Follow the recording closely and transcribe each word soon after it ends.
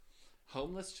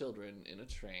homeless children in a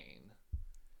train.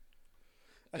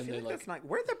 I feel like that's not...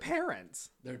 Where are the parents?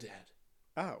 They're dead.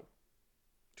 Oh.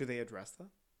 Do they address that?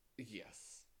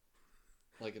 Yes.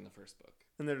 Like in the first book.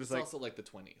 And they're just it's like... also like the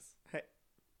 20s.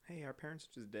 Hey, our parents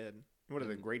are just dead. What are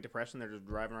the Great Depression? They're just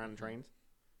driving around in trains?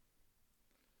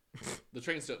 The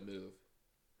trains don't move.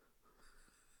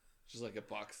 It's just like a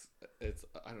box.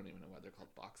 I don't even know why they're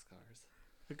called box cars.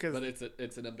 But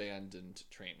it's an abandoned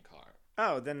train car.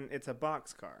 Oh, then it's a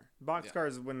box car. Box car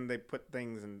is when they put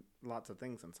things and lots of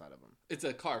things inside of them. It's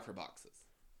a car for boxes.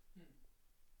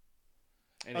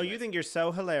 Anyways, oh, you think you're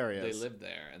so hilarious. They live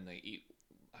there and they eat,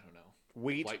 I don't know,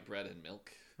 wheat, white bread and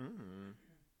milk.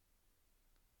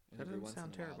 That doesn't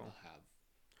sound terrible. Have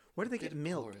where do they get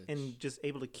milk porridge. And just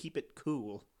able to keep it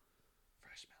cool?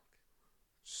 Fresh milk.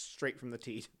 Straight from the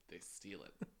teat. They steal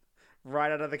it.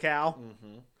 Right out of the cow?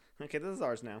 Mm-hmm. Okay, this is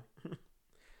ours now.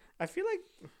 I feel like...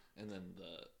 And then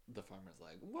the farmer's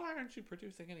like, why aren't you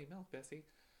producing any milk, Bessie?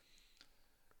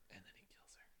 And then he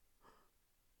kills her.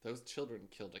 Those children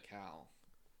killed a cow.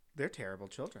 They're terrible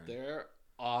children. They're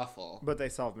awful. But they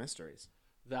solve mysteries.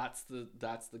 That's the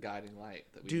guiding light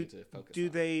that we need to focus on. Do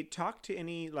they talk to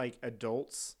any, like,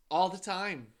 adults? All the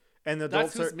time. And the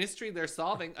adults That's whose mystery they're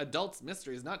solving. Adults'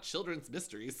 mysteries, not children's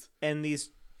mysteries. And these...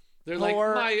 They're like,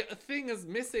 my thing is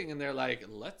missing. And they're like,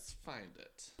 let's find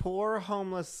it. Poor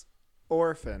homeless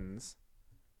orphans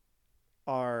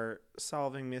are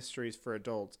solving mysteries for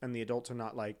adults. And the adults are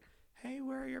not like, hey,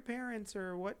 where are your parents?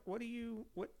 Or what are you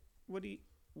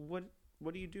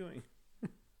doing?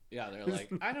 Yeah, they're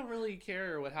like, I don't really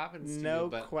care what happens to no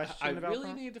you, but question I about really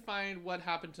that? need to find what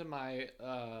happened to my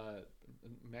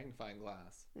magnifying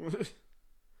glass.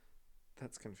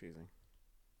 That's confusing.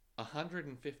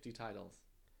 150 titles.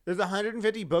 There's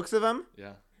 150 books of them?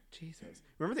 Yeah. Jesus.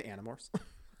 Remember the Animorphs?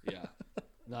 Yeah.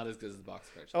 Not as good as the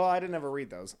boxcar. Oh, I didn't ever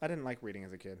read those. I didn't like reading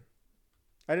as a kid.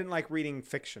 I didn't like reading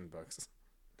fiction books.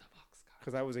 The boxcar.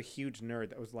 Because I was a huge nerd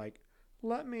that was like,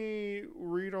 let me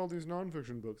read all these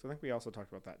nonfiction books. I think we also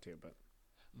talked about that too, but...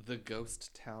 The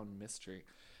Ghost Town Mystery.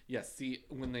 Yes, see,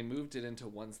 when they moved it into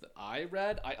ones that I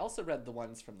read, I also read the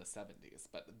ones from the 70s,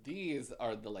 but these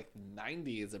are the, like,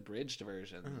 90s abridged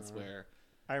versions where...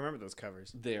 I remember those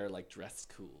covers. They're, like,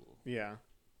 dressed cool. Yeah.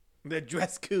 They're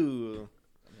dressed cool.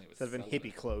 Instead of in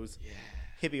hippie clothes.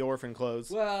 Yeah. Hippie orphan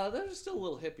clothes. Well, they're still a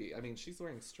little hippie. I mean, she's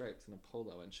wearing stripes and a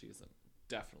polo, and she's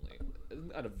definitely...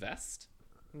 Not a vest?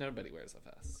 Nobody wears a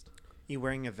vest. You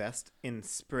wearing a vest in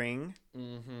spring?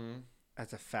 Mm-hmm.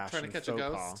 That's a fashion Trying to catch a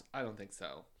ghost? I don't think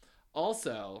so.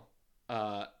 Also,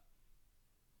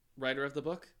 writer of the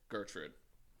book, Gertrude.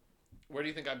 Where do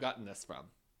you think I've gotten this from?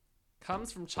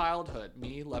 Comes from childhood,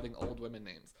 me loving old women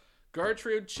names.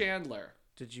 Gertrude Chandler.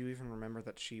 Did you even remember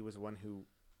that she was one who...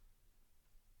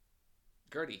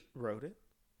 Gertie. Wrote it?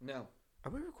 No.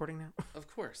 Are we recording now? Of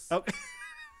course. Okay.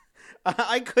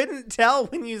 I couldn't tell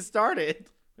when you started.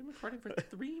 We've been recording for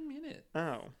 3 minutes.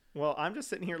 Oh. Well, I'm just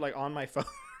sitting here like on my phone.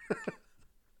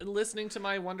 Listening to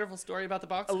my wonderful story about the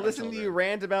boxcar Listen to you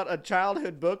rant about a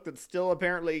childhood book that's still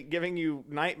apparently giving you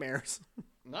nightmares.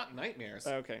 Not nightmares.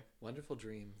 Okay. Wonderful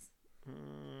dreams.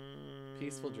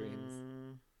 Peaceful dreams.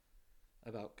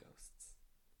 About ghosts.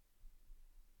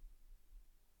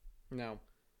 No.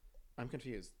 I'm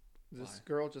confused. This Why?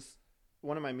 girl just...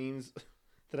 One of my memes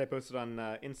that I posted on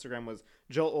Instagram was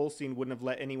Joel Osteen wouldn't have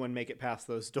let anyone make it past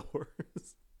those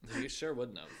doors. You sure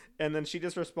wouldn't have. And then she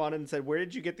just responded and said, where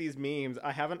did you get these memes?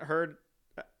 I hadn't heard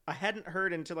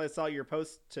until I saw your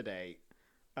post today.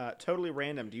 Totally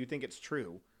random. Do you think it's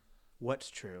true? What's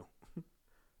true?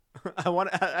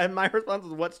 And my response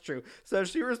was, what's true? So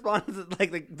she responds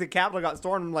like the Capitol got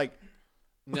stormed. I'm like,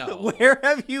 no. Where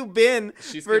have you been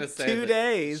She's for gonna say 2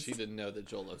 days? She didn't know that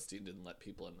Joel Osteen didn't let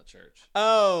people in the church.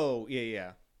 Oh,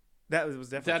 yeah. That was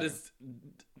definitely That true. is...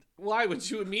 Why would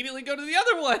you immediately go to the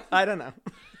other one? I don't know.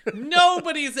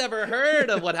 Nobody's ever heard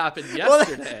of what happened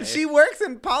yesterday. Well, she works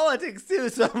in politics too,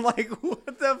 so I'm like,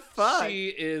 what the fuck? She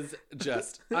is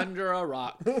just under a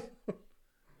rock.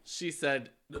 She said,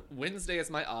 Wednesday is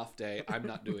my off day. I'm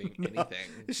not doing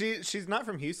anything. She's not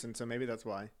from Houston, so maybe that's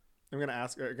why. I'm going to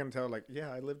ask her, I'm going to tell her, like,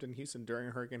 yeah, I lived in Houston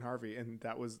during Hurricane Harvey, and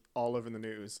that was all over the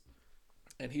news.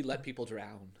 And he let people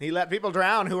drown. He let people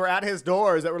drown who were at his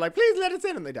doors that were like, please let us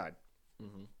in, and they died.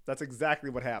 Mm-hmm. That's exactly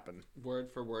what happened.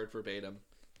 Word for word, verbatim.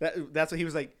 That's what he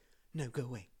was like, no, go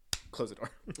away. Close the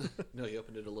door. No, he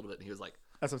opened it a little bit, and he was like,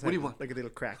 that's what do you want? Like a little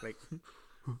crack, like...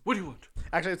 What do you want?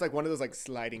 Actually, it's like one of those like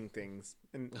sliding things,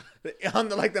 and on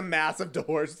the massive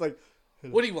doors, it's like,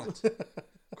 what do you want?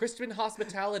 Christian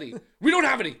hospitality. We don't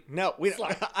have any. No, we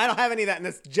don't, I don't have any of that in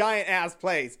this giant ass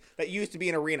place that used to be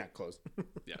an arena. Closed.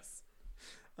 Yes.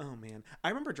 Oh man, I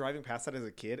remember driving past that as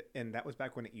a kid, and that was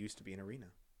back when it used to be an arena.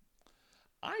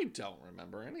 I don't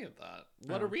remember any of that.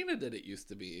 What Oh. arena did it used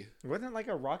to be? Wasn't it like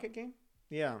a Rocket game?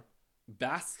 Yeah,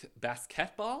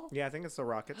 Basketball? yeah. I think it's the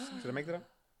Rockets. Did I make that up?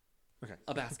 Okay.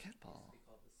 A basketball.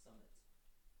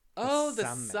 Oh, the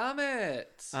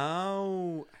Summit. Summit.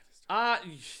 Oh. I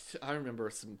remember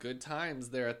some good times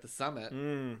there at the Summit.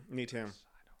 Me too.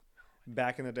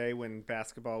 Back in the day when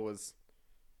basketball was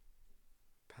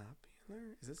popular.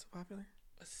 Is it so popular?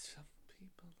 Some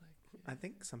people like it. I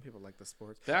think some people like the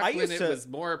sports. Back I when used it to- was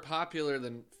more popular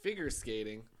than figure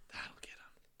skating. That'll get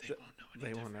them. They won't know any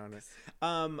They won't know difference.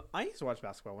 it. I used to watch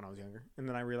basketball when I was younger, and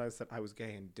then I realized that I was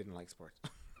gay and didn't like sports.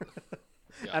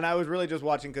 Yeah. And I was really just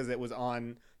watching because it was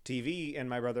on TV, and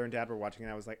my brother and dad were watching,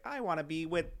 and I was like, I want to be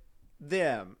with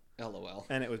them, LOL.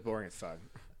 and it was boring as fuck.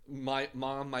 My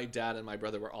mom, my dad, and my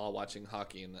brother were all watching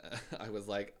hockey, and I was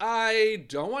like, I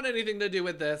don't want anything to do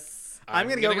with this. I'm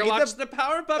gonna go read watch the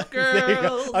Powerpuff There you go.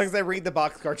 Girls. I was gonna read the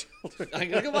Boxcar Children. I'm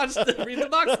gonna go read the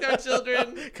Boxcar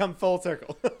Children Come full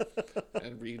circle.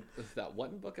 and read that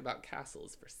one book about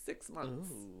castles for 6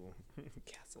 months. Ooh,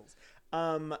 castles.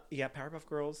 Yeah, Powerpuff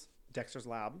Girls, Dexter's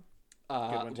Lab,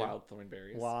 one, too. Wild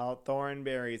Thornberries. Wild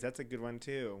Thornberries. That's a good one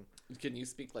too. Can you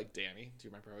speak like Danny? Do you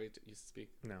remember how he used to speak?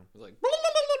 No. It was like.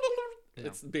 No.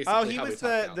 It's basically Oh, he how we was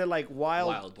talk now. the like wild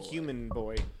Wild boy. human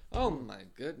boy. Oh my I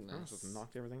goodness. just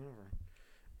knocked everything over.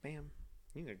 Bam.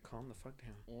 You need to calm the fuck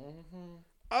down.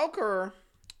 Mm-hmm.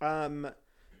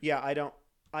 Okay. Yeah,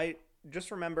 I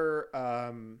just remember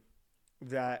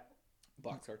that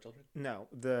Boxcar Children. no,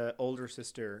 the older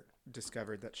sister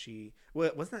discovered that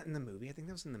wasn't that in the movie? I think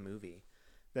that was in the movie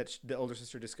that the older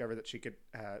sister discovered that she could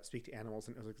speak to animals,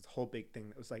 and it was like this whole big thing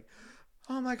that was like,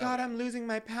 oh my god, I'm losing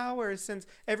my powers since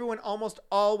everyone almost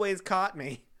always caught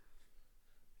me.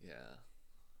 Yeah.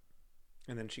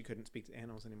 And then she couldn't speak to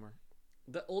animals anymore.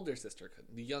 The older sister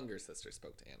couldn't. The younger sister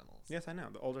spoke to animals. Yes, I know.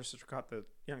 The older sister caught the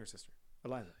younger sister,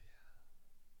 Eliza.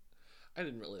 I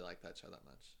didn't really like that show that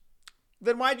much.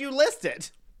 Then why'd you list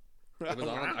it? It was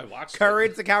on. I watched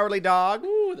Courage the Cowardly Dog. it.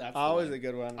 Ooh, that's Always the a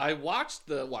good one. I watched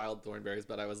the Wild Thornberries,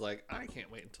 but I was like, I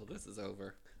can't wait until this is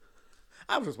over.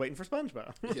 I was just waiting for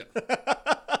SpongeBob. Yeah.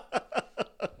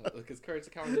 Because Courage the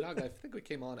Cowardly Dog, I think we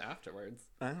came on afterwards.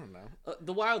 I don't know.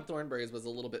 The Wild Thornberries was a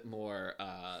little bit more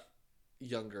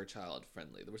younger child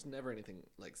friendly. There was never anything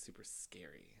like super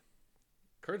scary.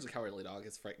 Courage the Cowardly Dog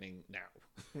is frightening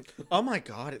now. Oh my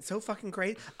god, it's so fucking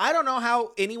crazy. I don't know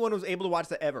how anyone was able to watch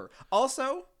that ever.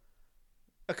 Also,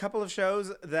 a couple of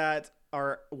shows that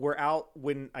were out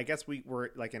when I guess we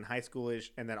were like in high schoolish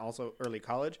and then also early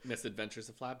college. Misadventures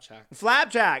of Flapjack.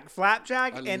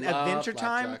 Flapjack I and love Adventure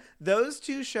Time. Flapjack. Those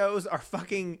two shows are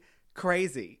fucking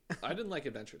crazy. I didn't like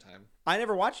Adventure Time. I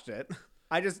never watched it.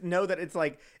 I just know that it's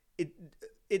like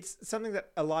it's something that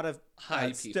a lot of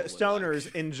High people would stoners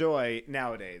like. enjoy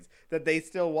nowadays. That they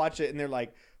still watch it and they're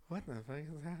like, "What the fuck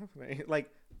is happening?" Like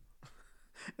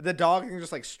the dog can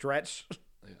just like stretch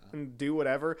Yeah. and do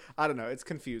whatever. I don't know. It's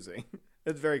confusing.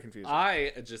 It's very confusing.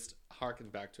 I just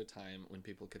harkened back to a time when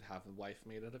people could have a wife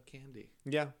made out of candy.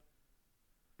 Yeah.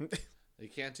 You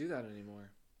can't do that anymore.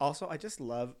 Also, I just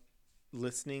love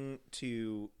listening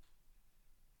to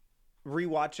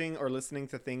rewatching or listening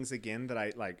to things again that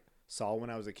I like saw when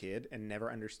I was a kid and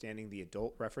never understanding the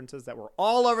adult references that were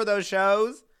all over those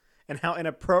shows and how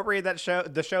inappropriate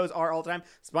the shows are all the time.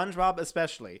 SpongeBob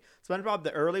especially. SpongeBob,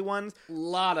 the early ones, A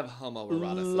lot of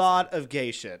homoeroticism. lot of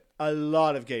gay shit. A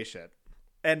lot of gay shit.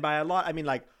 And by a lot, I mean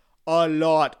like a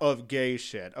lot of gay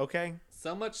shit, okay?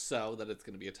 So much so that it's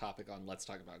going to be a topic on Let's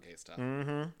Talk About Gay Stuff.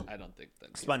 Mm-hmm. I don't think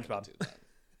that people are gonna SpongeBob. do that.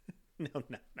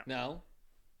 No. No?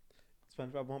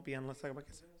 SpongeBob won't be on Let's Talk About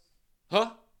Kiss.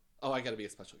 Huh? Oh, I got to be a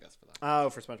special guest for that. Oh,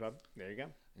 for SpongeBob. There you go.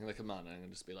 I'm going to come on and I'm going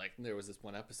to just be like, there was this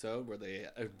one episode where they,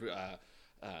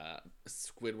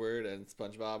 Squidward and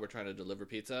SpongeBob were trying to deliver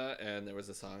pizza, and there was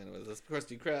a song, and it was this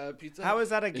Krusty Krab pizza. How is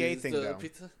that a gay is thing, the though?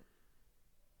 Pizza?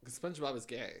 Because SpongeBob is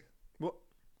gay. Well,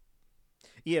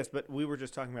 yes, but we were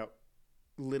just talking about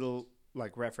little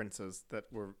like references that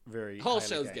were very Whole highly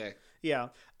show's gay. Yeah.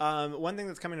 One thing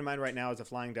that's coming to mind right now is a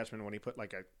Flying Dutchman when he put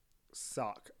like a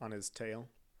sock on his tail.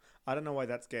 I don't know why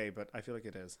that's gay, but I feel like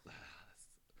it is.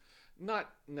 Not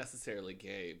necessarily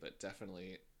gay, but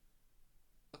definitely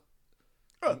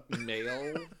Uh.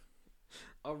 male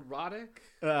erotic.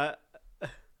 I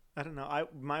don't know.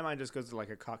 My mind just goes to like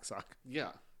a cock sock.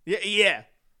 Yeah, Yeah.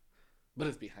 but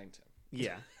it's behind him.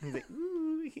 Yeah. He's like,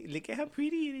 ooh, look at how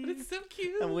pretty it But is. it's so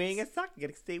cute. I'm wearing a sock. I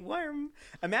gotta stay warm.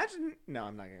 Imagine. No,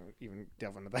 I'm not gonna even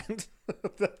delve into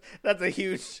that. That's a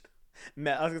huge. I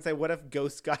was gonna say, what if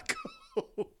ghosts got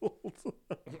cold?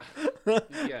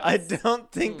 Yes. I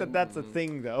don't think that that's a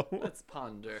thing, though. Let's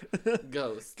ponder.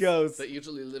 Ghosts. Ghosts. That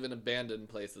usually live in abandoned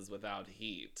places without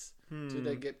heat. Do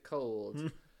they get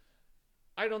cold?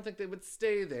 I don't think they would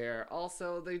stay there.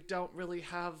 Also, they don't really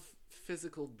have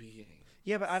physical being.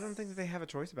 Yeah, but I don't think that they have a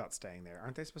choice about staying there.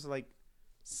 Aren't they supposed to, like,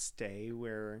 stay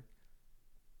where...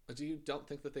 You don't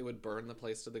think that they would burn the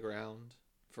place to the ground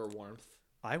for warmth?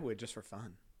 I would, just for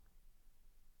fun.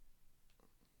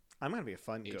 I'm going to be a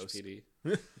fun ghost. HPD.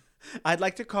 I'd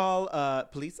like to call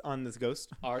police on this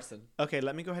ghost. Arson. Okay,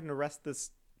 let me go ahead and arrest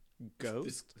this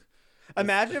ghost.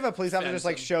 Imagine if a police officer just,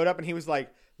 like, showed up and he was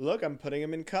like, look, I'm putting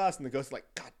him in cuffs. And the ghost is like,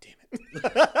 God damn it.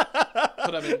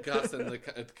 Put him in cuffs, and the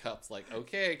cup's like,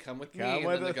 okay, come with me. And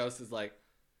then the ghost is like,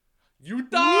 you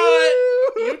thought!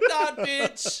 You thought,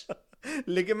 bitch!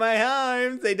 Look at my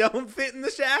arms. They don't fit in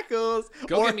the shackles.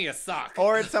 Go give me a sock.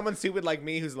 Or it's someone stupid like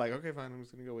me who's like, okay, fine, I'm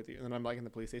just going to go with you. And then I'm like in the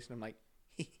police station. I'm like,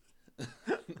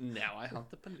 now I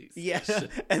haunt the police. yeah.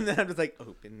 And then I'm just like,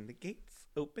 open the gates,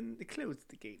 close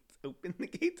the gates, open the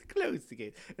gates, close the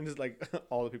gates. And just like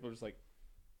all the people are just like,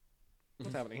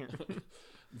 what's happening here?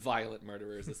 Violent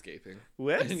murderers escaping.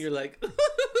 What? And you're like...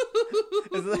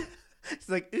 She's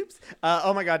like, oops.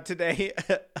 Oh my God, today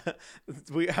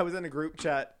I was in a group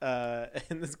chat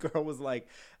and this girl was like,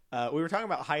 we were talking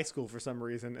about high school for some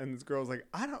reason. And this girl was like,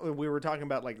 we were talking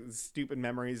about like stupid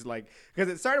memories, like,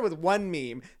 because it started with one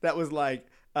meme that was like,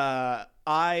 I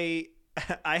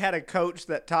had a coach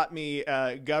that taught me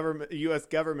U.S.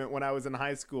 government when I was in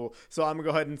high school, so I'm gonna go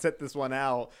ahead and set this one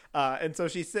out. And so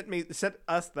she sent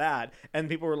us that, and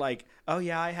people were like, "Oh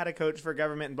yeah, I had a coach for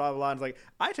government and blah blah blah." And it's like,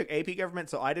 I took AP government,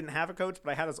 so I didn't have a coach,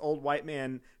 but I had this old white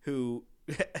man who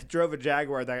drove a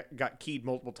Jaguar that got keyed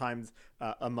multiple times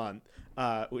a month,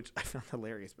 which I found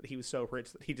hilarious. But he was so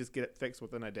rich that he just get it fixed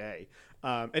within a day,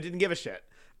 and didn't give a shit.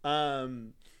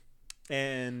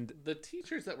 And the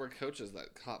teachers that were coaches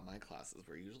that taught my classes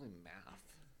were usually math.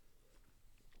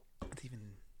 It's even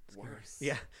worse.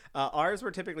 Yeah. Ours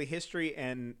were typically history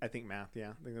and I think math.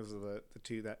 Yeah. I think those are the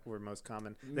two that were most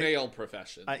common. Male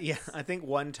professions. Yeah. I think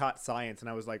one taught science and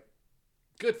I was like,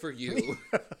 good for you.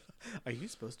 Are you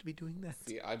supposed to be doing that?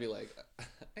 See, I'd be like,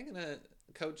 I'm going to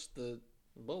coach the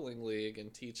bowling league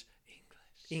and teach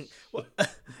Well,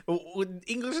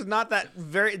 English is not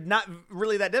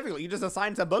really that difficult. You just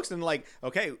assign some books and like,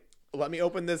 okay, let me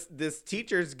open this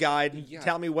teacher's guide and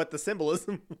tell me what the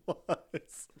symbolism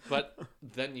was. But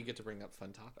then you get to bring up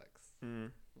fun topics.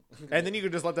 And then you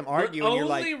could just let them argue. And you're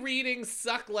like, only reading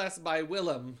Suck Less by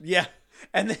Willem. Yeah.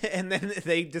 And then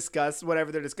they discuss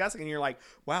whatever they're discussing. And you're like,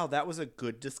 wow, that was a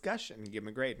good discussion. Give them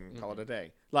a grade and call it a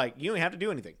day. Like, you don't have to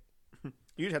do anything.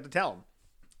 You just have to tell them.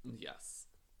 Yes.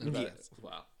 Yes.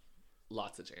 Wow.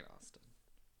 Lots of Jane Austen.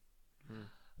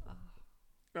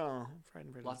 Oh, Pride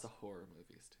and Prejudice. Lots of horror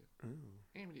movies, too.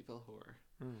 Amityville Horror.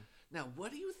 Now,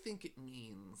 what do you think it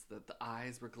means that the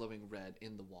eyes were glowing red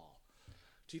in the wall?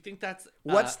 Do you think that's...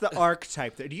 What's the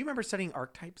archetype there? Do you remember studying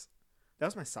archetypes? That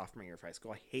was my sophomore year of high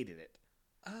school. I hated it.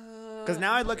 Because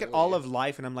now I look at all of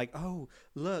life and I'm like, oh,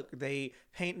 look, they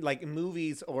paint like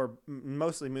movies or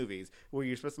mostly movies where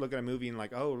you're supposed to look at a movie and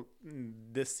like, oh,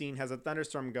 this scene has a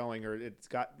thunderstorm going, or it's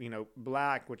got,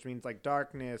 black, which means like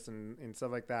darkness and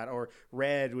stuff like that, or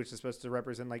red, which is supposed to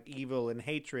represent like evil and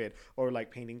hatred, or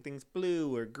like painting things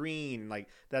blue or green. Like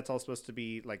that's all supposed to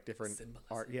be like different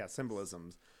art. Yeah,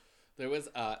 symbolisms. There was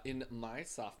in my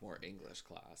sophomore English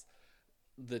class,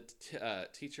 the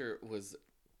teacher was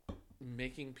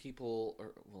making people,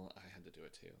 I had to do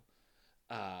it too,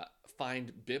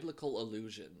 find biblical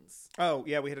allusions. Oh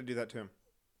yeah, we had to do that too.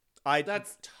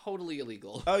 That's totally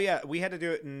illegal. Oh yeah, we had to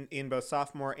do it in both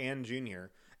sophomore and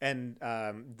junior. And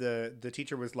the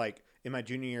teacher was like, in my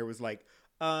junior year, was like,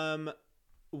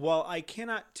 well, I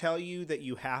cannot tell you that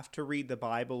you have to read the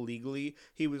Bible legally.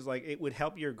 He was like, it would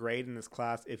help your grade in this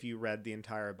class if you read the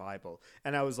entire Bible.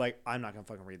 And I was like, I'm not gonna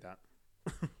fucking read that.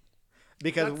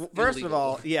 Because that's first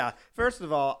illegal.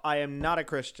 of all, I am not a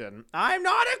Christian. I'm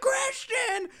not a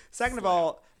Christian. Second of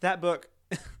all, that book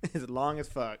is long as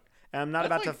fuck. And I'm not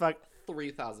about to fuck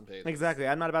 3,000 pages. Exactly.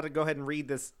 I'm not about to go ahead and read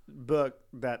this book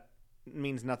that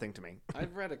means nothing to me.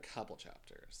 I've read a couple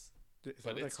chapters. Is that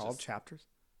what they're called? Chapters?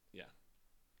 Yeah.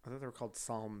 I thought they were called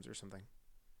Psalms or something.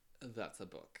 That's a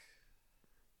book.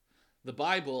 The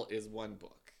Bible is one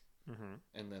book. Mm-hmm.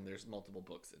 And then there's multiple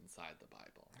books inside the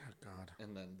Bible. Oh, God.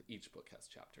 And then each book has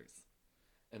chapters.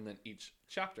 And then each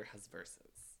chapter has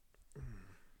verses.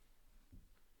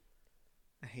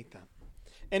 I hate that.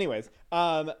 Anyways,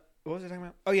 what was I talking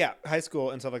about? Oh, yeah, high school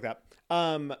and stuff like that.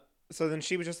 So then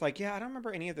she was just like, yeah, I don't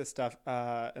remember any of this stuff.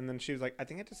 And then she was like, I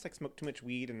think I just like smoked too much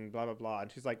weed and blah, blah, blah.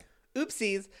 And she's like,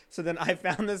 oopsies. So then I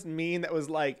found this meme that was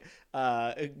like,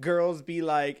 girls be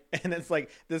like, and it's like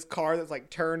this car that's like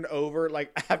turned over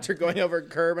like after going over a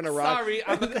curb and a rock. Sorry,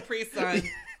 I'm a Capri Sun.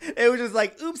 It was just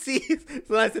like oopsies.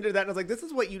 So then I sent her that and I was like, this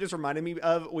is what you just reminded me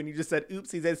of when you just said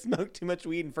oopsies. I smoked too much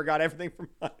weed and forgot everything from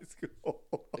high school.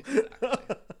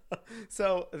 Exactly.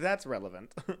 So that's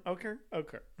relevant. Okay.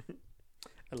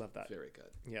 I love that. Very good.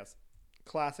 Yes.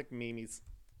 Classic memes.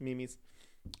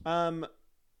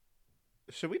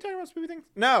 Should we talk about spooky things?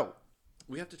 No.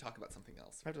 We have to talk about something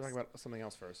else. I have to talk about something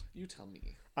else first. You tell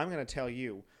me. I'm going to tell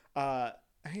you.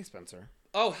 Hey, Spencer.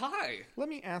 Oh, hi. Let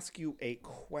me ask you a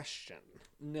question.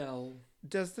 No.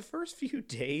 Does the first few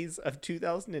days of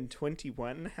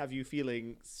 2021 have you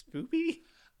feeling spoopy?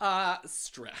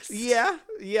 Stressed. Yeah,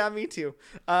 me too.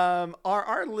 Are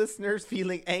our listeners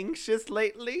feeling anxious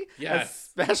lately? Yes.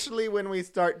 Especially when we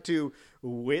start to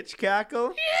witch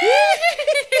cackle?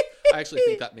 I actually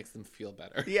think that makes them feel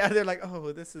better. Yeah, they're like,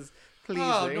 oh, this is pleasing.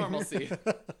 Oh, normalcy.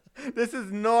 This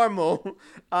is normal.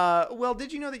 Well,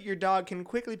 did you know that your dog can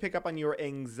quickly pick up on your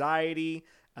anxiety,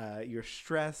 your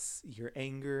stress, your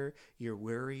anger, your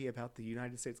worry about the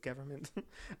United States government?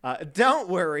 Don't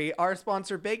worry. Our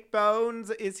sponsor, Baked Bones,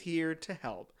 is here to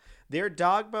help. Their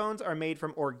dog bones are made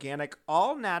from organic,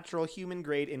 all-natural,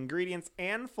 human-grade ingredients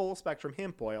and full-spectrum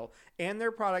hemp oil, and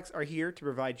their products are here to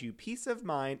provide you peace of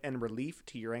mind and relief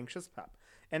to your anxious pup.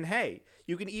 And hey,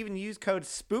 you can even use code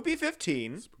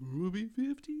SPOOPY15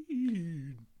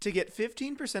 to get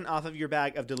 15% off of your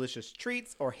bag of delicious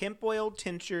treats or hemp oil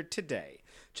tincture today.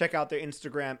 Check out their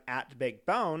Instagram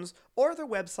 @BakedBones or their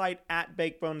website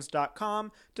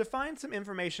 @BakedBones.com to find some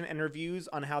information and reviews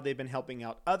on how they've been helping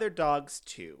out other dogs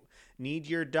too. Need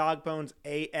your dog bones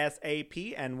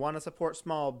ASAP and want to support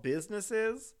small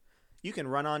businesses? You can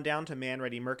run on down to Man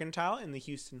Ready Mercantile in the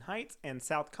Houston Heights and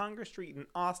South Congress Street in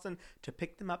Austin to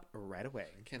pick them up right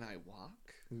away. Can I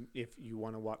walk? If you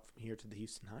want to walk from here to the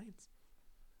Houston Heights.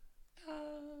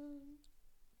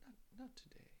 Not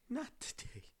today. Not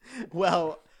today.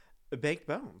 Well, Baked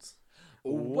Bones.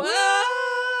 Woof!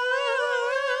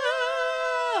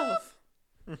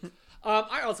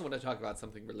 I also want to talk about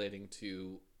something relating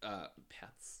to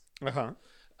pets. Uh-huh.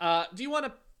 Do you want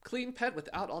a clean pet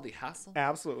without all the hassle?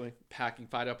 Absolutely. Packing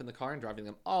Fido up in the car and driving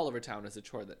them all over town is a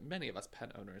chore that many of us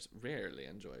pet owners rarely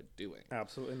enjoy doing.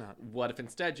 Absolutely not. What if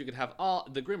instead you could have all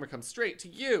the groomer come straight to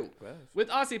you? Well. With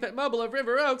Aussie Pet Mobile of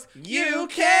River Oaks, You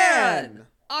can!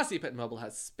 Aussie Pet Mobile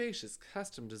has spacious,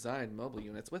 custom-designed mobile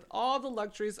units with all the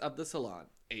luxuries of the salon.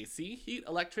 AC, heat,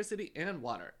 electricity, and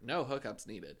water. No hookups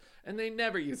needed. And they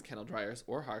never use kennel dryers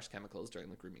or harsh chemicals during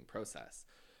the grooming process.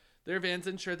 Their vans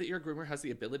ensure that your groomer has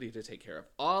the ability to take care of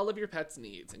all of your pet's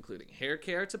needs, including hair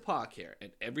care to paw care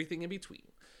and everything in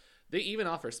between. They even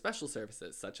offer special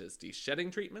services such as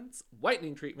de-shedding treatments,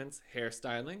 whitening treatments,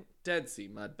 hairstyling, Dead Sea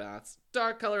mud baths,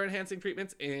 dark color enhancing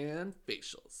treatments, and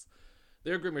facials.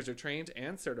 Their groomers are trained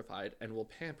and certified and will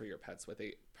pamper your pets with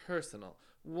a personal,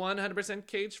 100%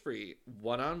 cage-free,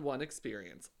 one-on-one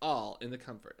experience, all in the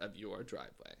comfort of your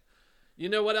driveway. You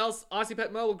know what else Aussie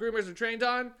Pet Mobile groomers are trained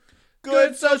on?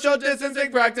 Good social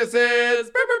distancing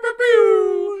practices.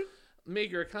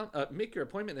 Make your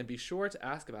appointment and be sure to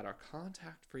ask about our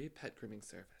contact-free pet grooming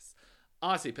service.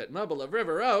 Aussie Pet Mobile of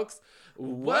River Oaks.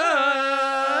 Woof!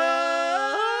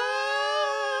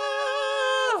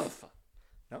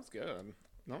 That was good.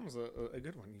 That was a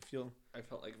good one. You feel? I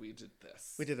felt like we did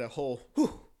this. We did a whole.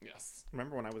 Whew. Yes.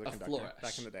 Remember when I was a conductor flourish.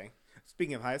 back in the day?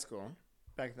 Speaking of high school,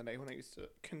 back in the day when I used to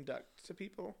conduct to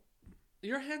people.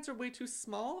 Your hands are way too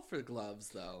small for gloves,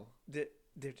 though. They're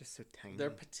just so tiny. They're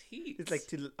petite. It's like,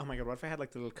 oh my god, what if I had like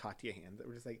the little Katya hands that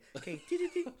were just like, okay,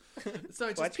 So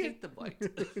I just paint them white.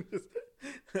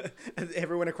 And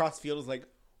everyone across the field is like,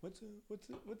 what's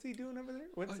he doing over there?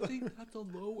 I think that's a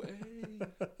low A.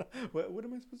 What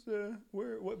am I supposed to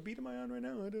wear? What beat am I on right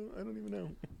now? I don't even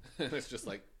know. It's just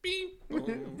like beep.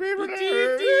 Boom,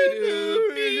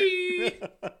 beep.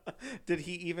 Did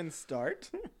he even start?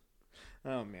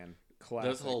 Oh man.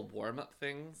 Classic. Those whole warm-up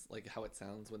things, like how it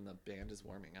sounds when the band is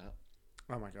warming up.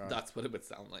 Oh my god, that's what it would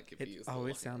sound like if you used. It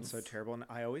always sounds so terrible, and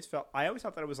I always thought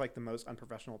that it was like the most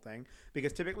unprofessional thing,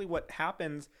 because typically what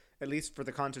happens, at least for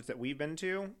the concerts that we've been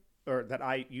to, or that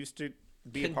I used to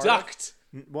be Conduct. a part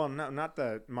of, well, no, not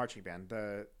the marching band,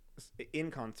 the in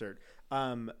concert.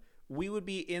 We would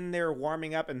be in there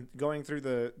warming up and going through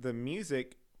the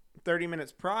music 30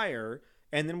 minutes prior,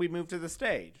 and then we'd move to the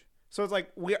stage. So it's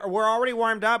like, we're already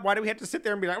warmed up. Why do we have to sit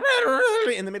there and be like,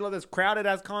 in the middle of this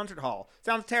crowded-ass concert hall?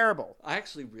 Sounds terrible. I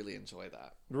actually really enjoy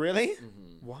that. Really?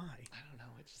 Mm-hmm. Why? I don't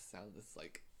know. It just sounds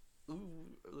like,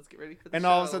 ooh, let's get ready for the and show.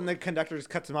 All of a sudden, the conductor just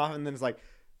cuts them off and then it's like,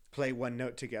 play one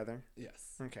note together.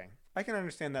 Yes. Okay. I can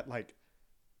understand that, like,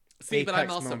 See, but I'm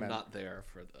apex also moment. not there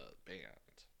for the band.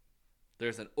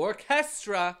 There's an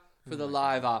orchestra for the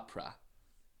live opera.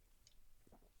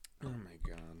 Oh my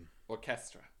god.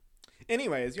 Orchestra.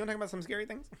 Anyways, you want to talk about some scary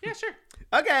things? Yeah, sure.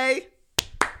 Okay.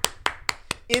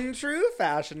 In true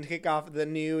fashion, to kick off the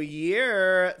new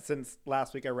year, since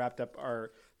last week I wrapped up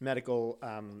our medical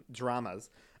dramas,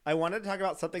 I wanted to talk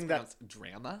about something Pronounced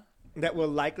drama. that will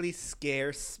likely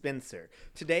scare Spencer.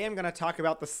 Today I'm going to talk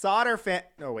about the solder fan.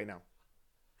 Oh, wait, no.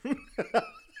 You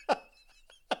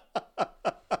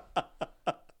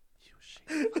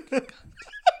shady fucking cunt.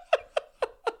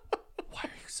 Why are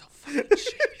you so fucking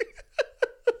shady?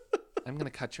 I'm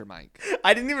gonna cut your mic.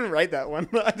 I didn't even write that one.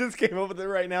 I just came up with it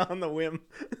right now on the whim.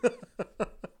 I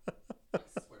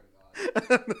swear to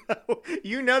God.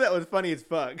 You know that was funny as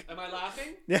fuck. Am I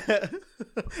laughing? Yeah.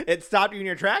 It stopped you in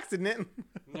your tracks, didn't it?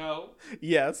 No.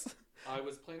 Yes. I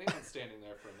was planning on standing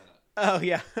there for a minute. Oh,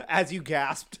 yeah. As you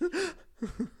gasped.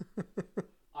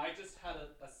 I just had a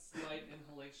slight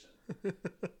inhalation.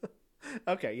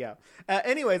 Okay, yeah.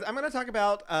 Anyways, I'm going to talk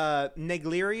about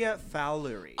Negleria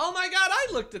fowleri. Oh my God, I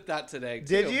looked at that today too.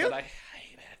 Did you? But I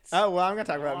hate it. Oh, well, I'm going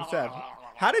to talk about it instead.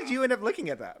 How did you end up looking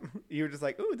at that? You were just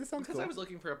like, ooh, this sounds Because cool. I was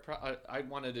looking for I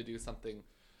wanted to do something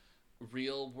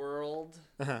real world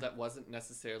that wasn't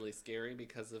necessarily scary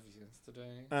because of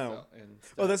yesterday. Oh.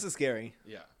 Instead, Oh, this is scary.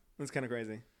 yeah. That's kind of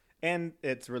crazy. And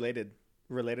it's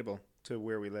relatable to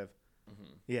where we live.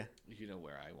 Mm-hmm. Yeah. You know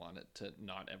where I want it to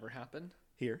not ever happen?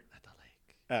 Here. At the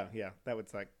lake. Oh, yeah. That would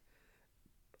suck.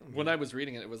 When I was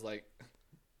reading it, it was like,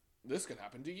 this could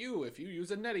happen to you if you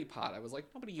use a neti pot. I was like,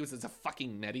 nobody uses a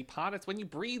fucking neti pot. It's when you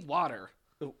breathe water.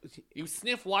 Oh, You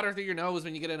sniff water through your nose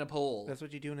when you get in a pool. that's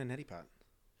what you do in a neti pot.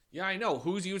 Yeah, I know.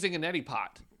 Who's using a neti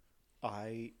pot?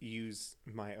 I use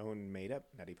my own made-up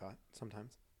neti pot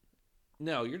sometimes.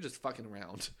 No, you're just fucking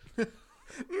around.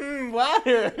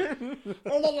 Water!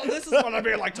 Oh, this is what I'd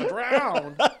be like to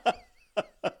drown.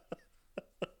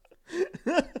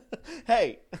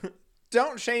 Hey,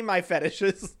 don't shame my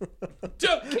fetishes.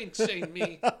 Don't kink shame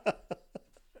me.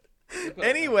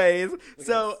 Anyways,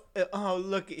 so oh,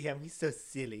 look at him. He's so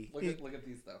silly. Look at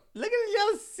these though. Look at his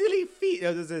little silly feet.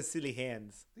 Oh, those are silly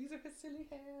hands. These are his silly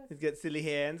hands. He's got silly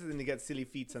hands, and then he got silly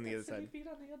feet on the other Silly side. feet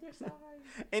on the other side.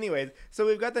 Anyways, so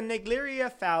we've got the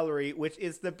Negleria fowleri, which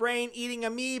is the brain-eating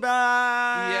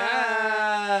amoeba.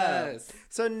 Yes.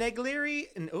 So Negleria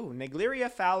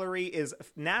fowleri is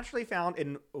naturally found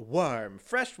in warm,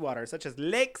 fresh water, such as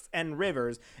lakes and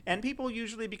rivers, and people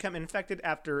usually become infected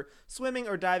after swimming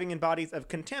or diving in bodies of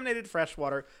contaminated fresh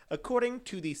water, according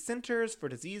to the Centers for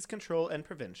Disease Control and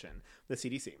Prevention, the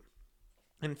CDC.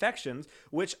 Infections,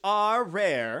 which are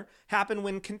rare, happen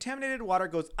when contaminated water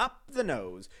goes up the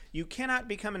nose. You cannot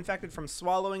become infected from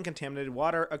swallowing contaminated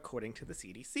water, according to the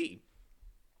CDC.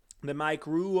 The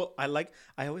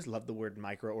I always love the word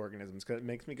microorganisms because it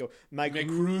makes me go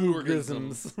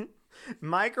microorganisms.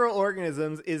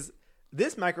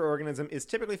 This microorganism is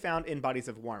typically found in bodies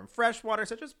of warm fresh water,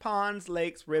 such as ponds,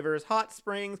 lakes, rivers, hot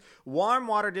springs, warm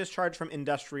water discharge from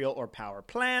industrial or power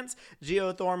plants,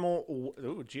 geothermal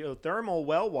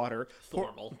well water,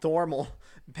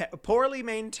 poorly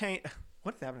maintained.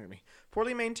 What is happening to me?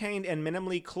 Poorly maintained and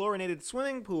minimally chlorinated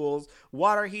swimming pools,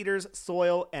 water heaters,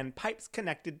 soil, and pipes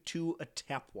connected to a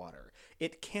tap water.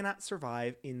 It cannot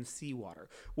survive in seawater,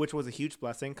 which was a huge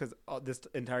blessing because this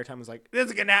entire time was like, this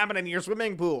is going to happen in your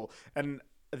swimming pool. And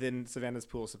then Savannah's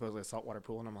pool is supposedly a saltwater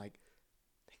pool. And I'm like,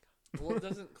 thank God. Well,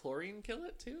 doesn't chlorine kill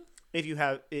it too? If you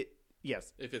have it,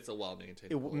 yes. If it's a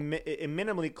well-maintained pool.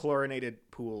 Minimally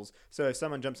chlorinated pools. So if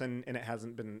someone jumps in and it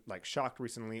hasn't been like shocked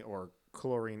recently or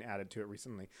chlorine added to it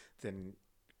recently, then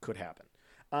could happen.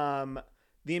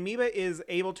 The amoeba is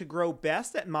able to grow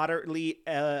best at moderately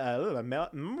elevated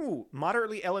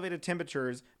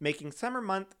temperatures, making summer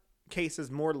month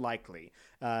cases more likely.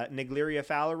 Negleria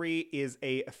fowleri is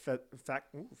a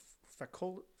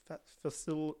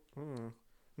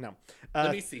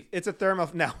Let me see. It's a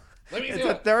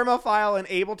thermophile and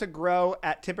able to grow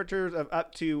at temperatures of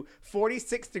up to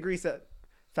 46 degrees.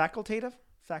 Facultative.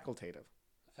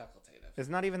 It's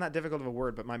not even that difficult of a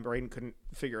word, but my brain couldn't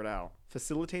figure it out.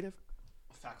 Facultative.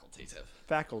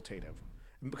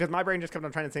 Because my brain just kept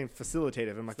on trying to say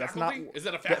facilitative. I'm like, that's not. Is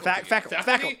that a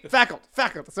faculty? Faculty.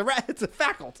 It's a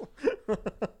faculty.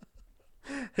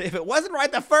 If it wasn't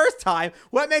right the first time,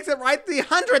 what makes it right the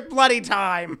 100th bloody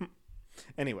time?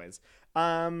 Anyways,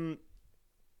 yes,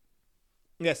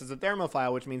 it's a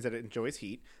thermophile, which means that it enjoys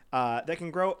heat. that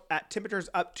can grow at temperatures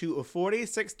up to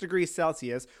 46 degrees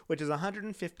Celsius, which is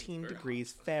 115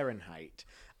 degrees Fahrenheit.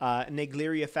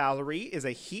 Naegleria fowleri is a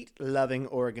heat-loving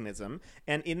organism,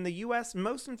 and in the U.S.,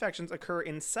 most infections occur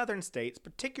in southern states,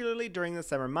 particularly during the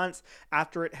summer months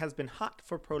after it has been hot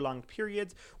for prolonged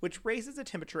periods, which raises the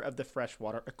temperature of the fresh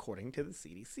water, according to the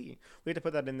CDC. We had to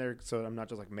put that in there so I'm not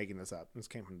just like making this up. This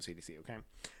came from the CDC, okay?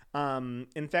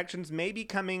 Infections may be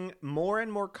becoming more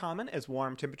and more common as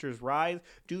warm temperatures rise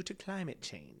due to climate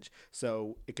change.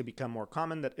 So it could become more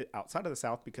common that outside of the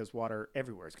South because water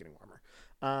everywhere is getting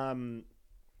warmer.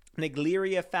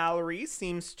 Naegleria fowleri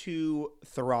seems to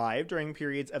thrive during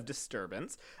periods of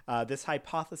disturbance. This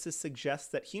hypothesis suggests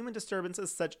that human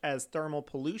disturbances such as thermal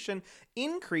pollution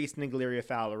increase Naegleria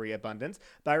fowleri abundance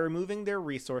by removing their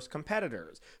resource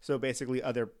competitors. So basically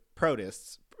other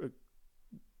protists,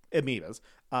 amoebas,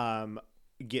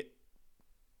 get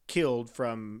killed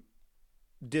from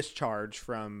discharge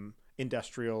from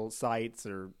industrial sites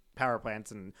or power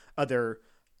plants and other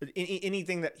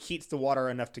anything that heats the water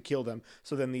enough to kill them.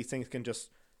 So then these things can just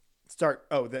start.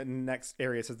 Oh, the next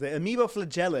area says the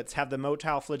amoeboflagellates have the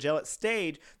motile flagellate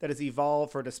stage that is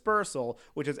evolved for dispersal,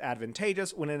 which is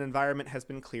advantageous when an environment has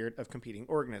been cleared of competing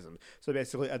organisms. So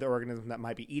basically other organisms that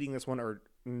might be eating this one or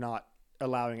not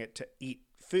allowing it to eat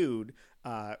food,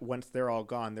 once they're all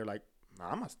gone, they're like,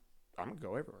 I'm gonna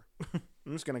go everywhere.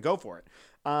 I'm just gonna go for it.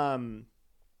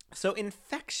 So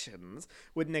infections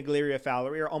with Naegleria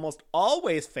fowleri are almost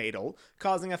always fatal,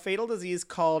 causing a fatal disease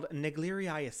called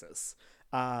naegleriasis.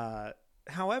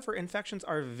 However, infections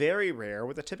are very rare,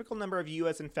 with a typical number of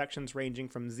U.S. infections ranging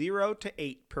from 0 to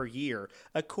 8 per year,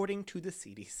 according to the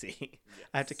CDC. Yes.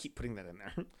 I have to keep putting that in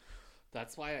there.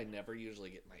 That's why I never usually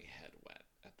get my head wet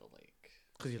at the lake.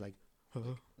 Because you're like,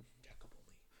 huh?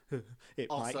 It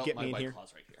Also, might get my me in White here.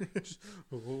 Claw's right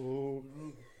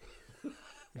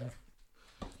here.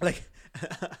 Like,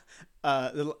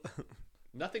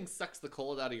 Nothing sucks the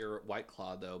cold out of your White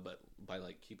Claw, though, but by,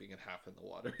 like, keeping it half in the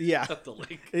water. Yeah. At the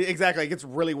lake. Exactly. It gets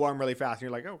really warm really fast. And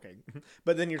you're like, okay.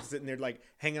 But then you're sitting there, like,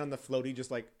 hanging on the floaty,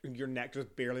 just, like, your neck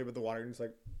just barely with the water. And it's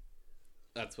like...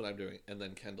 That's what I'm doing. And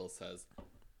then Kendall says...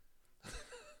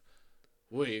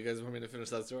 Wait, you guys want me to finish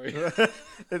that story?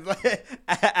 It's like,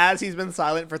 as he's been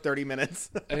silent for 30 minutes.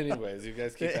 Anyways, you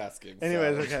guys keep asking.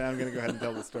 Anyways, okay, I'm going to go ahead and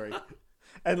tell the story.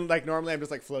 And, like, normally I'm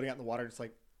just, like, floating out in the water, just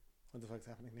like, what the fuck's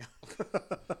happening now?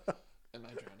 Am I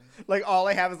drowning? Like, all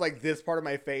I have is, like, this part of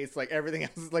my face. Like, everything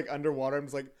else is, like, underwater. I'm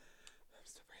just like, I'm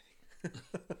still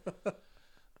breathing.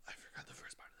 I forgot the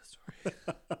first part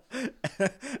of the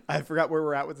story. I forgot where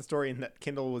we're at with the story and that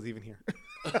Kindle was even here.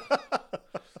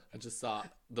 I just saw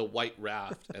the white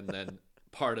raft, and then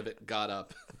part of it got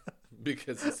up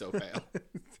because he's so pale.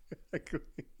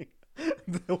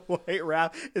 The white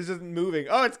raft is just moving.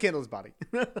 Oh, it's Kindle's body.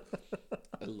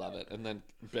 I love it. And then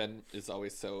Ben is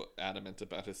always so adamant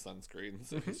about his sunscreen,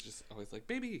 so he's just always like,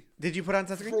 "Baby, did you put on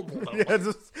sunscreen?"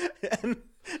 And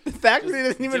the fact that he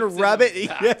doesn't even rub it.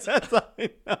 Yes, I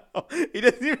know. He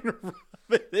doesn't even rub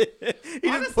it. He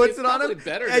honestly, just puts it on him.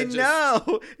 Better I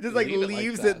know. He just like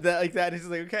leaves it like that. He's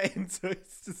just like, okay, and so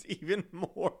it's just even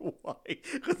more white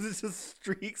because it's just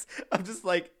streaks of just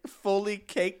like fully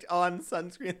caked on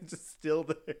sunscreen just still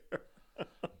there.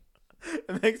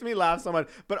 It makes me laugh so much.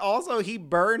 But also, he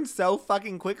burns so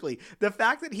fucking quickly. The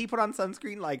fact that he put on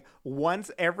sunscreen like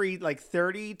once every like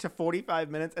 30 to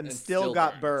 45 minutes and still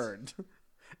got burned.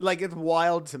 Like, it's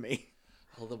wild to me.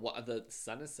 Well, the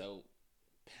sun is so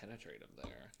penetrative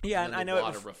there. Yeah, and I know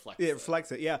water reflects it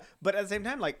reflects it. Yeah, but at the same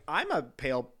time, like, I'm a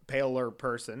paler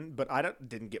person, but I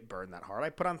didn't get burned that hard.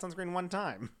 I put on sunscreen one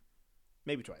time,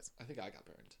 maybe twice. I think I got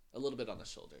burned a little bit on the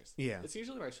shoulders. Yeah, it's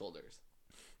usually my shoulders.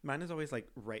 Mine is always like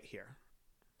right here,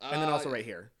 and then also right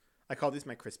here. I call these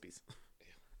my crispies.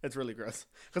 It's really gross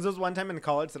because there was one time in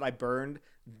college that I burned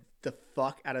the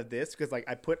fuck out of this because like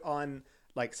I put on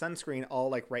like sunscreen all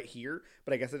like right here,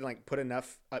 but I guess I didn't like put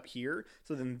enough up here.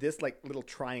 So then this like little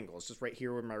triangle is just right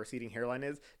here where my receding hairline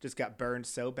is, just got burned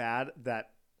so bad that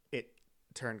it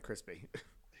turned crispy.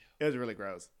 It was really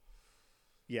gross.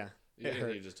 Yeah.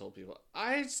 You just told people,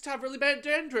 I just have really bad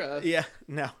dandruff. Yeah,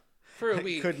 no. For a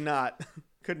week. Could not.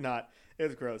 It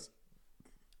was gross.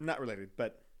 Not related,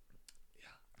 but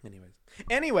yeah.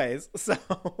 Anyways,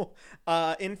 so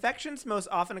infections most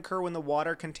often occur when the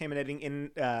water contaminating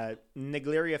in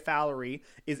Naegleria fowleri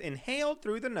is inhaled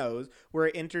through the nose, where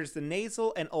it enters the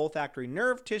nasal and olfactory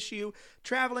nerve tissue,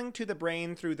 traveling to the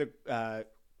brain through the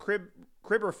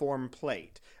cribriform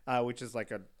plate, which is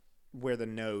like where the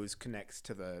nose connects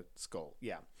to the skull.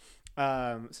 Yeah.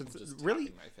 So it's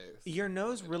really, your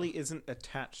nose really isn't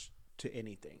attached to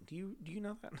anything. Do you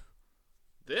know that?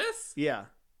 This? Yeah.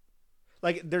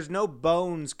 Like, there's no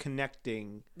bones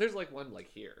connecting, There's like one like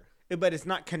here. but it's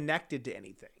not connected to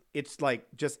anything. It's like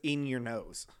just in your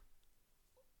nose.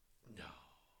 No.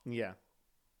 Yeah.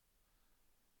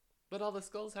 But all the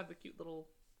skulls have the cute little,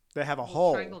 They have a little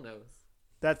hole. triangle nose.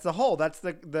 That's the hole. That's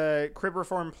the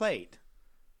cribriform plate.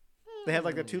 They have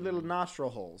like the 2 little nostril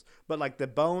holes. But like the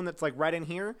bone that's like right in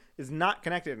here is not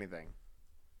connected to anything.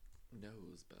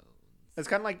 Nose bones. It's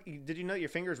kind of like, did you know your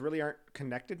fingers really aren't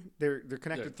connected? They're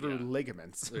connected through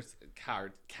ligaments. There's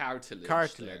cartilage.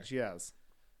 Cartilage, there. yes.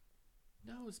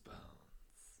 Nose bones.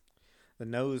 The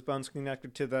nose bone's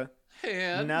connected to the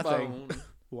Head nothing. bone.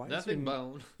 Why is Nothing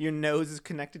bone. your nose is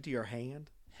connected to your hand?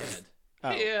 Head.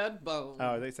 Oh. Head bone.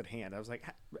 Oh, they said hand. I was like,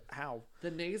 how?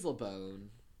 The nasal bone.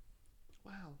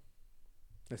 Wow.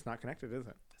 It's not connected, is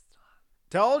it? That's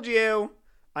not. Told you.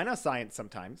 I know science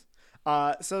sometimes.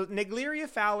 So Naegleria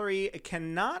fowleri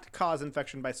cannot cause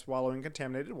infection by swallowing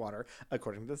contaminated water,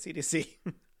 according to the CDC.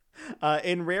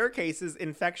 In rare cases,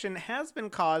 infection has been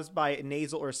caused by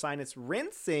nasal or sinus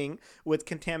rinsing with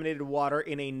contaminated water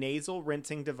in a nasal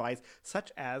rinsing device,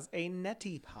 such as a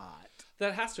neti pot.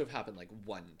 That has to have happened like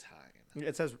one time.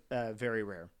 It says very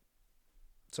rare.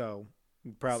 So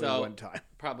probably one time.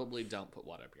 Probably don't put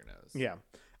water up your nose. Yeah.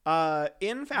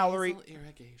 In fowleri, Nasal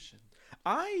irrigation.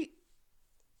 I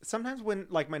sometimes when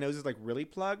like my nose is like really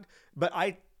plugged, but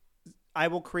I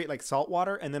will create like salt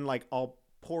water and then like I'll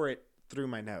pour it through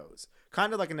my nose,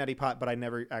 kind of like a neti pot, but I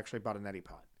never actually bought a neti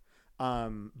pot.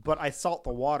 But I salt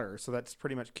the water, so that's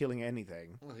pretty much killing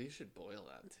anything. Well, you should boil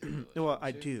that too. Well, I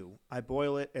shouldn't you? do. I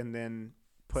boil it and then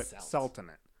put Salt. salt in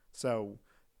it, so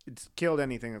it's killed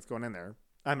anything that's going in there.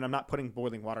 I mean, I'm not putting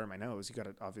boiling water in my nose. You got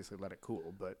to obviously let it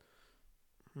cool, but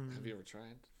Have you ever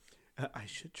tried? I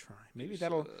should try. Maybe You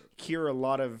that'll should. cure a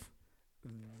lot of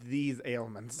these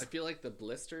ailments. I feel like the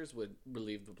blisters would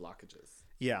relieve the blockages.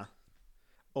 Yeah.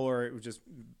 Or it would just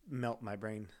melt my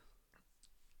brain.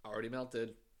 Already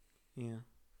melted. Yeah.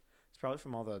 It's probably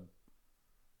from all the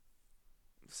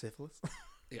syphilis.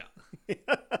 Yeah.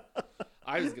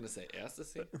 I was gonna say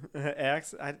ecstasy. I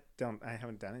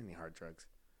haven't done any hard drugs.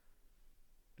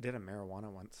 I did a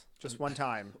marijuana once. Just one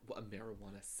time. A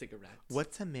marijuana cigarette.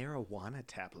 What's a marijuana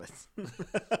tablet?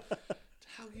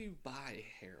 How do you buy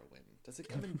heroin? Does it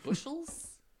come in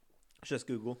bushels? Just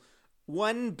Google.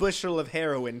 1 bushel of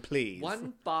heroin, please.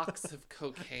 1 box of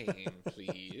cocaine,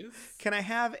 please. Can I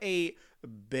have a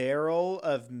barrel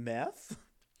of meth?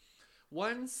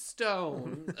 1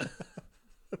 stone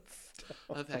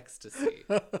of ecstasy.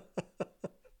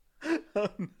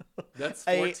 That's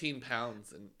 14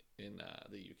 pounds in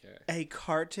the UK. A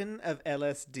carton of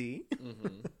LSD?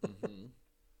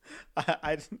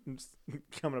 I'm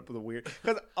coming up with a weird...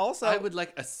 Because also... I would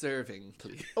like a serving,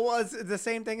 please. Well, it's the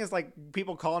same thing as like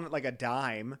people calling it like a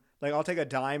dime. Like I'll take a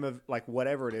dime of like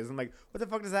whatever it is. I'm like, what the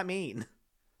fuck does that mean?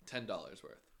 $10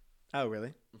 worth. Oh,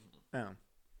 really? Oh.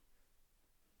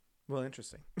 Well,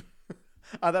 interesting.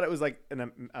 I thought it was like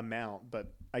an amount,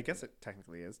 but I guess it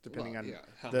technically is, depending on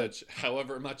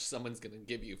however much someone's gonna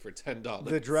give you for $10.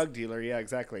 the drug dealer. Yeah,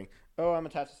 exactly. Oh, I'm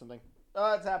attached to something.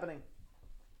 Oh, it's happening.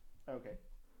 Okay.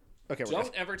 Okay.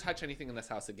 Don't ever touch anything in this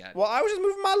house again. Well, I was just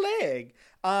moving my leg.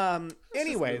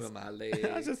 Anyways, Just moving my leg.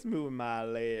 I was just moving my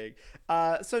leg.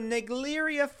 So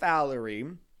Naegleria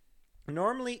fowleri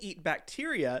normally eat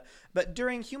bacteria, but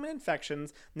during human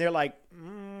infections, they're like,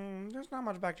 there's not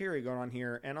much bacteria going on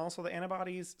here, and also the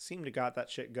antibodies seem to got that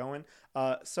shit going.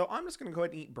 So I'm just gonna go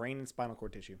ahead and eat brain and spinal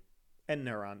cord tissue and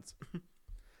neurons,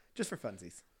 just for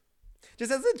funsies,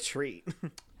 just as a treat.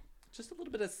 Just a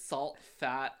little bit of salt,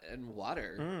 fat, and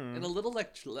water, and a little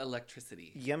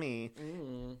electricity. Yummy.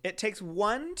 It takes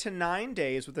 1 to 9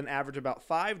 days, with an average about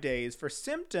 5 days, for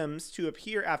symptoms to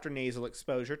appear after nasal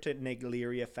exposure to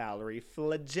Naegleria fowleri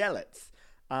flagellates.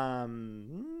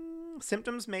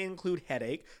 Symptoms may include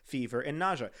headache, fever, and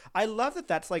nausea. I love that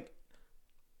that's like...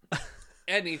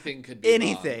 Anything could be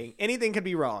anything. wrong. Anything could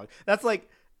be wrong. That's like...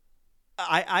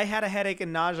 I had a headache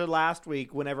and nausea last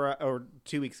week or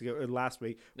 2 weeks ago, or last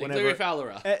week. Naegleria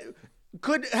fowleri.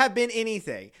 Could have been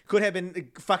anything. Could have been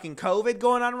fucking COVID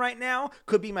going on right now.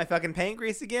 Could be my fucking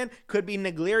pancreas again. Could be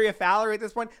Naegleria fowleri at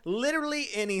this point. Literally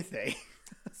anything.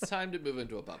 It's time to move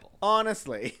into a bubble.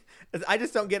 Honestly. I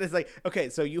just don't get it. It's like, okay,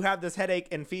 so you have this headache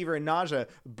and fever and nausea,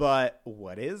 but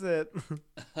what is it?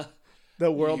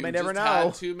 The world may never know.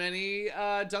 Had too many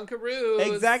Dunkaroos.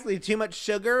 Exactly. Too much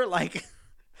sugar. Like...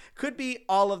 Could be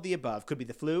all of the above. Could be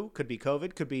the flu, could be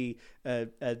COVID, could be a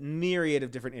myriad of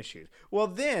different issues. Well,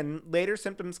 then, later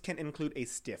symptoms can include a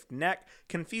stiff neck,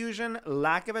 confusion,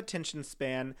 lack of attention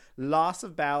span, loss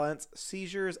of balance,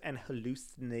 seizures, and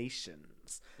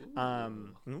hallucinations.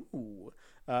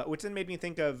 which then made me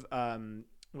think of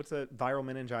what's a viral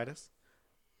meningitis?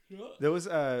 Yeah. There was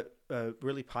a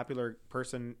really popular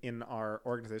person in our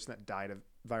organization that died of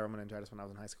viral meningitis when I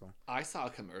was in high school. I saw a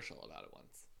commercial about it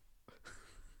once.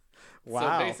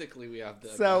 Wow. So basically, we have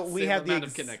the amount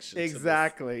of connection.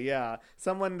 Exactly. Yeah.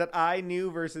 Someone that I knew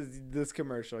versus this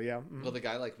commercial. Yeah. Mm-hmm. Well, the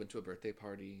guy like went to a birthday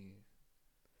party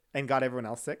and got everyone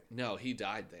else sick. No, he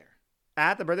died there.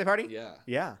 At the birthday party? Yeah.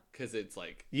 Yeah. Because it's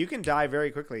like you can die very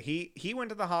quickly. He went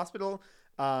to the hospital,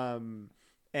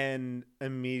 and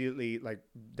immediately like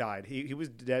died. He was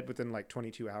dead within like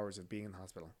 22 hours of being in the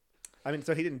hospital. I mean,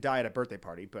 so he didn't die at a birthday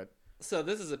party, but so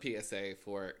this is a PSA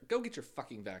for go get your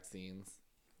fucking vaccines.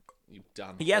 You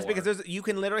dumb. Yes, whore. because you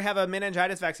can literally have a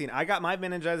meningitis vaccine. I got my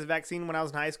meningitis vaccine when I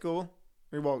was in high school.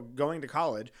 Well, going to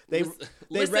college.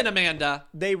 Listen, Amanda.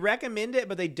 They recommend it,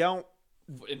 but they don't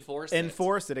enforce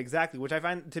it exactly, which I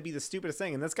find to be the stupidest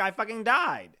thing. And this guy fucking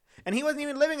died, and he wasn't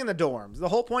even living in the dorms. The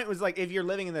whole point was like if you're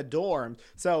living in the dorms,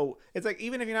 so it's like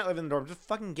even if you're not living in the dorms, just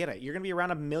fucking get it. You're gonna be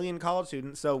around a million college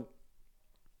students, so.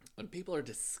 And people are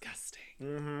disgusting.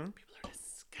 Mm-hmm. People are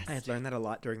disgusting. I've learned that a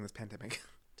lot during this pandemic.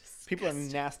 People are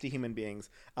nasty human beings,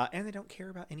 and they don't care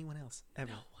about anyone else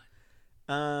ever. No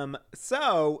one.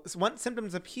 So once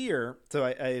symptoms appear, so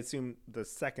I assume the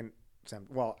second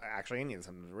symptom, well, actually any of the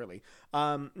symptoms really,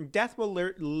 death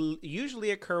will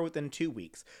usually occur within 2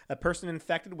 weeks. A person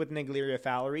infected with Naegleria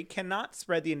fowleri cannot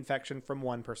spread the infection from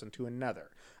one person to another.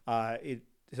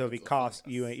 So if he coughs,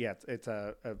 it's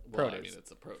a protist. Well, I mean,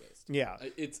 it's a protist. Yeah.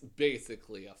 It's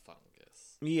basically a fungus.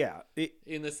 Yeah.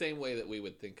 In the same way that we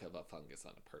would think of a fungus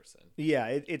on a person. Yeah,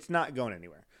 it's not going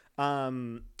anywhere.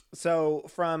 So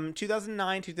from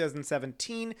 2009 to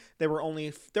 2017, there were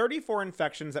only 34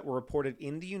 infections that were reported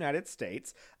in the United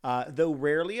States. Though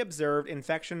rarely observed,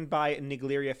 infection by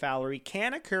Naegleria fowleri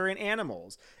can occur in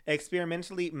animals.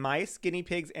 Experimentally, mice, guinea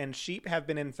pigs, and sheep have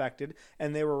been infected,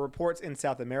 and there were reports in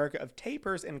South America of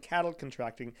tapirs and cattle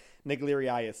contracting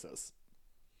Naegleriasis.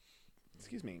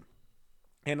 Excuse me.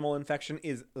 Animal infection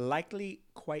is likely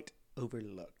quite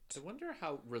overlooked. I wonder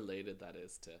how related that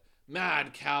is to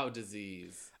mad cow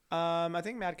disease. I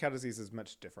think mad cow disease is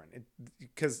much different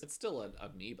because it's still an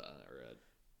amoeba or a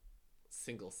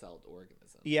single-celled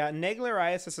organism. Yeah,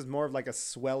 Naegleriasis is more of like a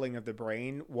swelling of the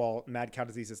brain, while mad cow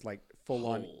disease is like full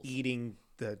on eating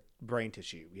the brain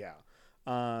tissue. Yeah.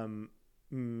 Yeah.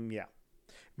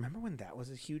 Remember when that was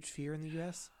a huge fear in the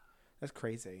U.S.? That's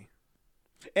crazy.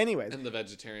 Anyways. And the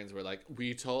vegetarians were like,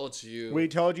 we told you. We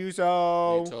told you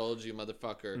so. We told you,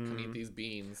 motherfucker. Come eat these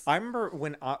beans. I remember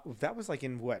when that was like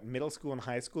in middle school and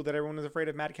high school that everyone was afraid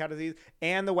of mad cow disease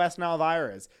and the West Nile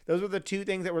virus. Those were the two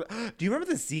things that were. Do you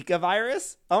remember the Zika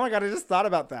virus? Oh my God, I just thought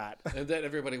about that. And then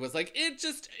everybody was like,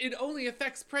 it only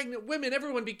affects pregnant women.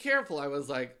 Everyone be careful. I was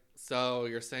like, so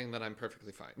you're saying that I'm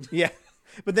perfectly fine. Yeah.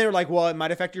 But they were like, well, it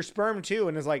might affect your sperm too.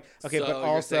 And it's like, okay, so but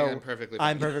also I'm perfectly fine.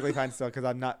 I'm perfectly fine still because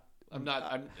I'm not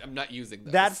using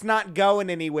those. That's not going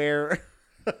anywhere.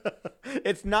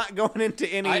 It's not going into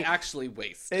any. I actually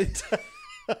waste it.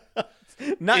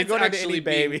 Not going into any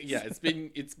babies. It's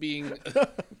being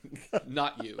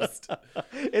not used.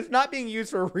 It's not being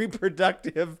used for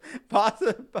reproductive,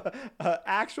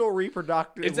 actual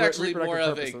reproductive. It's actually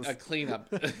reproductive more of a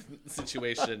cleanup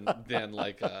situation than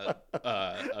like a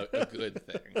good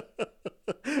thing.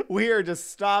 We are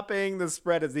just stopping the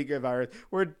spread of Zika virus.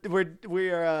 We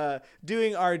are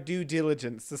doing our due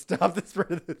diligence to stop the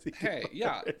spread of the Zika virus.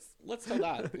 Yeah, let's tell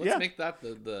that. Let's make that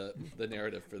the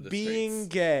narrative for this. Being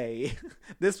gay,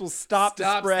 this will stop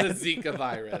the spread. The Zika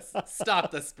virus.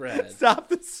 Stop the spread. Stop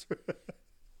the spread.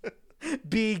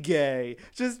 Be gay.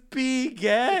 Just be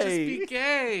gay. Just be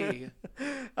gay.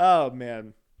 Oh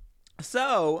man.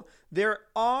 So there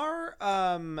are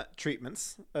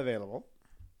treatments available.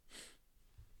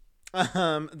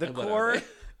 The core.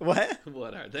 What?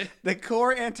 What are they? The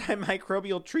core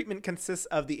antimicrobial treatment consists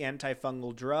of the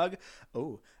antifungal drug,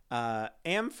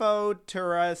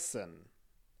 amphotericin.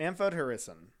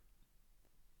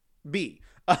 B,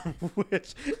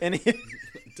 which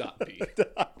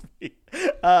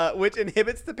which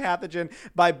inhibits the pathogen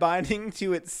by binding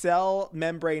to its cell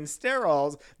membrane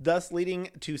sterols, thus leading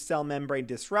to cell membrane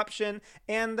disruption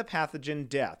and the pathogen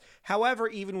death. However,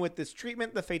 even with this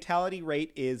treatment, the fatality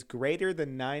rate is greater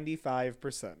than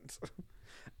 95%.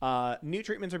 New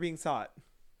treatments are being sought.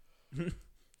 Does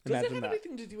it have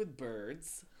anything to do with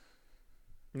birds?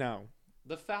 No.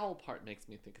 The fowl part makes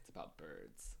me think it's about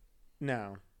birds.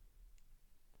 No.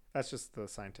 That's just the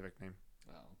scientific name.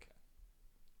 Oh, okay.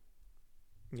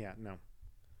 Yeah, no.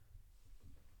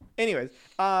 Anyways,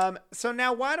 so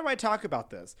now why do I talk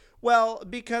about this? Well,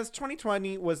 because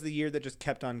 2020 was the year that just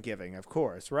kept on giving, of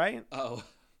course, right? Oh.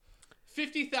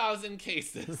 50,000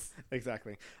 cases.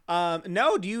 Exactly.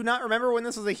 No, do you not remember when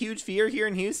this was a huge fear here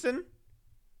in Houston?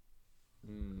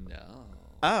 No.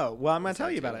 Oh, well, I'm going to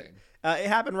tell you about it. It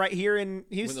happened right here in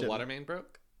Houston. When the water main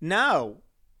broke? No.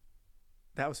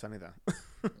 That was funny, though.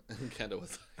 Kendall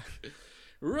was like,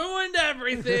 ruined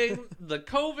everything. The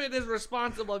COVID is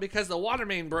responsible because the water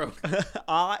main broke.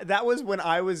 That was when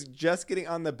I was just getting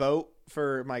on the boat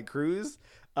for my cruise.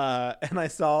 And I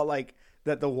saw like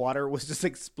that the water was just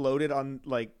exploded on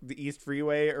like the East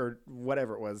Freeway or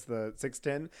whatever it was, the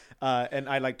 610. And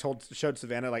I like showed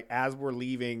Savannah like as we're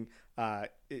leaving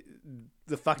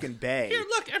the fucking bay. Here,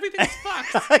 look, everything's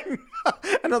fucked. I know.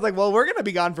 And I was like, well, we're gonna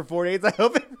be gone for 4 days. I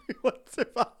hope everyone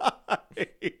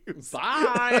survives.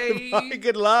 Bye. Bye.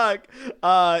 Good luck.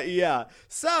 Yeah.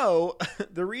 So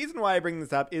the reason why I bring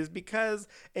this up is because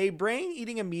a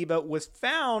brain-eating amoeba was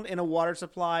found in a water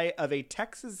supply of a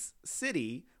Texas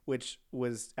city, which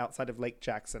was outside of Lake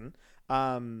Jackson,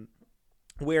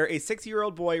 where a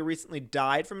 6-year-old boy recently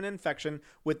died from an infection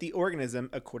with the organism,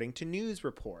 according to news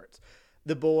reports.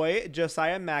 The boy,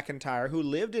 Josiah McIntyre, who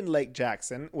lived in Lake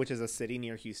Jackson, which is a city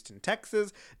near Houston,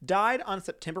 Texas, died on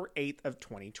September 8th of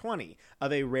 2020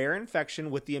 of a rare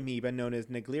infection with the amoeba known as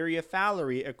Naegleria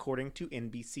fowleri, according to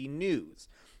NBC News.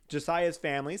 Josiah's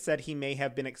family said he may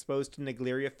have been exposed to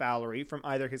Naegleria fowleri from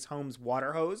either his home's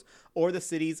water hose or the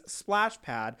city's splash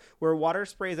pad, where water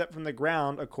sprays up from the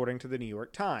ground, according to the New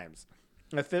York Times.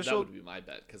 That would be my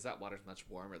bet, because that water's much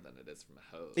warmer than it is from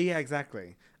a hose. Yeah,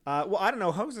 exactly. Well, I don't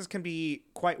know. Hoses can be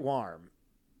quite warm.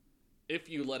 If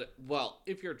you let it... Well,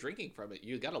 if you're drinking from it,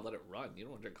 you got to let it run. You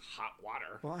don't want to drink hot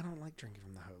water. Well, I don't like drinking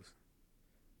from the hose.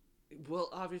 Well,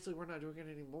 obviously, we're not doing it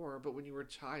anymore, but when you were a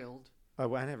child... Oh,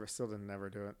 well, I still didn't never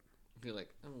do it. You're like,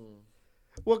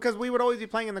 Well, because we would always be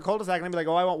playing in the cul-de-sac, and I'd be like,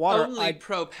 oh, I want water. Only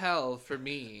Propel for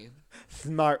me.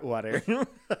 Smart water.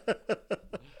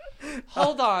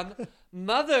 Hold on.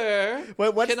 Mother,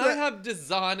 can I have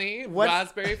Dasani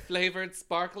raspberry-flavored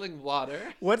sparkling water?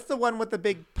 What's the one with the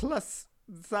big plus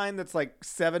sign that's like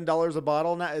 $7 a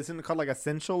bottle now? Isn't it called like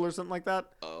Essential or something like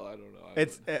that? Oh, I don't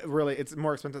know. It's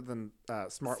more expensive than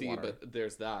Smart water. But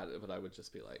there's that. But I would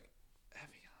just be like,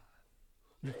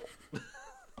 Evian.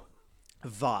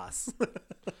 Voss.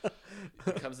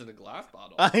 It comes in a glass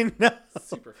bottle. I know.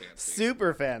 Super fancy.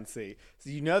 Super fancy. So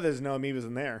you know there's no amoebas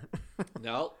in there.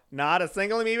 No. Not a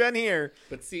single amoeba in here.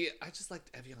 But see, I just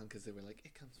liked Evian because they were like,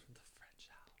 it comes from the French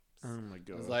Alps. Oh my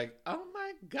god. I was like, oh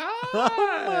my god.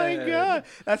 Oh my god.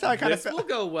 That's how I kind of felt. This will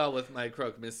go well with my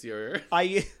croque monsieur.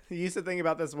 I used to think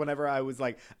about this whenever I was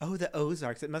like, oh, the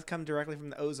Ozarks. It must come directly from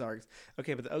the Ozarks.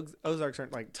 Okay, but the Ozarks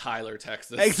aren't like... Tyler,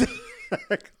 Texas.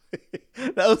 Exactly.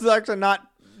 The Ozarks are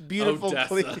not beautiful, Odessa.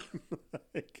 clean.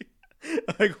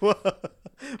 like what?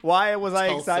 Why was I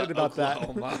Tulsa, excited about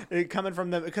Oklahoma. that? Coming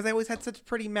from them, because they always had such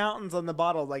pretty mountains on the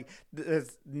bottle. Like, the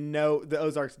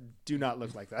Ozarks do not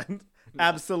look like that.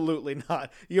 Absolutely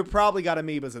not. You probably got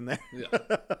amoebas in there. Yeah.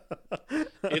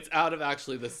 It's out of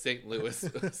actually the St. Louis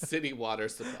city water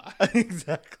supply.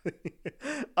 Exactly.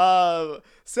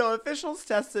 So officials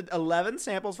tested 11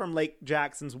 samples from Lake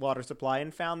Jackson's water supply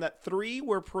and found that 3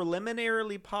 were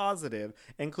preliminarily positive,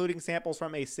 including samples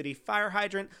from a city fire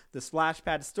hydrant, the splash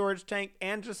pad storage tank,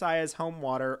 and Josiah's home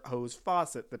water hose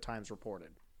faucet, the Times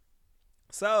reported.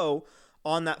 So,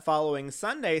 on that following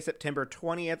Sunday, September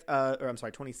 27th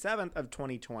of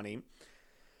 2020,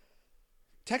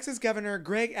 Texas Governor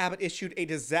Greg Abbott issued a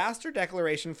disaster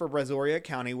declaration for Brazoria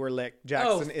County, where Lake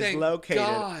Jackson is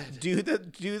located, due to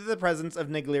the presence of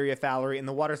Naegleria fowleri in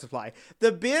the water supply.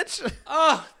 The bitch...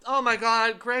 Oh my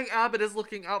god, Greg Abbott is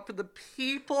looking out for the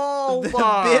people. The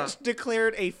bitch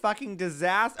declared a fucking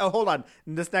disaster. Oh, hold on.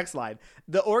 This next slide.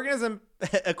 The organism,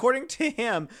 according to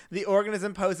him, the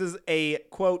organism poses a,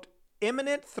 quote,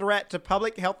 imminent threat to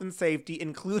public health and safety,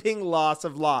 including loss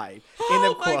of life.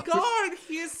 Oh my god,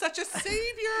 he is such a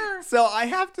savior. So I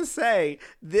have to say,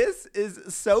 this is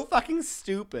so fucking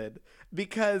stupid,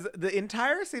 because the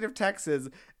entire state of Texas,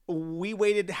 we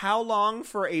waited how long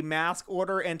for a mask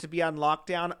order and to be on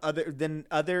lockdown other than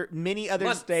many other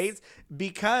months. States?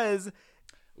 Because...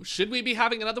 Should we be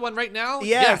having another one right now?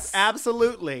 Yes,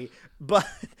 absolutely. But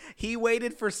he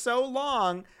waited for so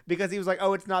long because he was like,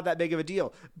 oh, it's not that big of a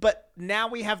deal. But now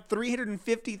we have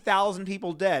 350,000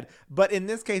 people dead. But in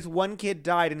this case, one kid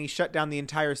died and he shut down the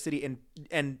entire city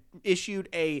and issued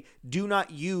a do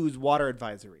not use water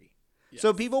advisory. Yes.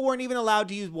 So people weren't even allowed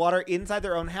to use water inside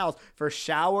their own house for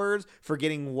showers, for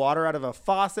getting water out of a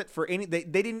faucet, for any... They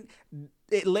didn't...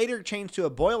 It later changed to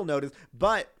a boil notice,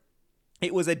 but...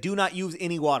 It was a do not use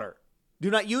any water. Do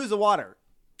not use the water.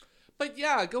 But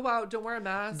yeah, go out. Don't wear a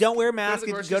mask. Don't wear a mask. Go to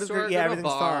the Go grocery to store, yeah, go to a everything's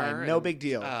bar, fine. No and, big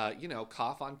deal.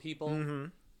 Cough on people. Mm-hmm.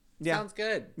 Yeah. Sounds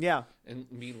good. Yeah. And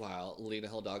meanwhile, Lena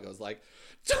Hidalgo's like,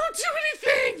 don't do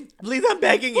anything. Please, I'm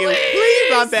begging you. Please!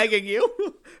 Please, I'm begging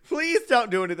you. Please don't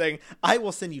do anything. I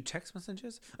will send you text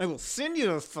messages. I will send you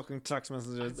those fucking text I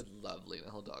messages. would love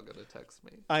Lena Hidalgo to text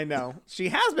me. I know. She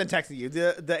has been texting you.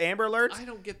 The Amber Alerts? I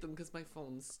don't get them because my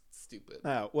phone's stupid.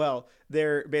 Oh, well,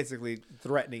 they're basically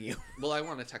threatening you. Well, I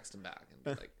want to text him back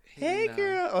and be like, Hey, Lena,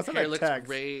 girl. Oh, it's not hair a looks text.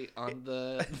 great on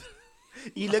the...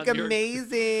 You look on your-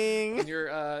 amazing. on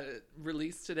your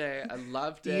release today. I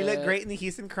loved it. You look great in the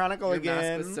Houston Chronicle Your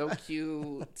again. mask was so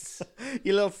cute.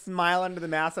 Your little smile under the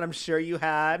mask that I'm sure you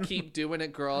had. Keep doing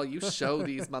it, girl. You show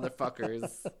these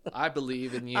motherfuckers. I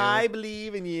believe in you. I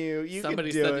believe in you. You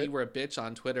Somebody can do said it. that you were a bitch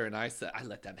on Twitter, and I said I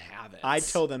let them have it. I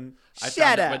told them, I shut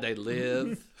found out up. where they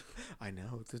live. I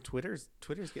know. The Twitter's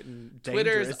getting dangerous.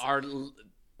 Twitters are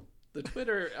the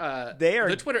Twitter. They are-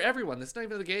 the Twitter. Everyone. It's not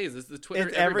even the gays. It's the Twitter.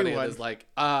 It's Everybody everyone. is like,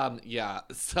 yeah.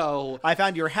 So I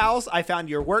found your house. I found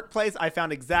your workplace. I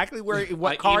found exactly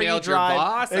what I car you emailed drive. your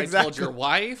boss. Exactly. I told your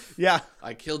wife. Yeah.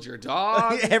 I killed your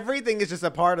dog. Everything is just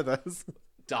a part of this.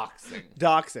 Doxing.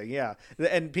 Doxing, yeah.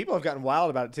 And people have gotten wild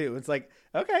about it too. It's like,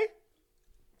 okay.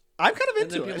 I'm kind of And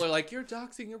then into people it. are like, "You're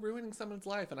doxing. You're ruining someone's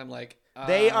life." And I'm like,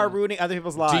 They are ruining other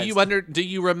people's lives. Do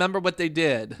you remember what they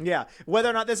did? Yeah. Whether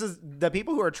or not this is the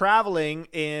people who are traveling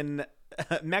in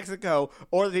Mexico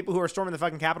or the people who are storming the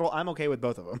fucking Capitol, I'm okay with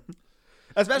both of them.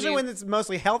 Especially when it's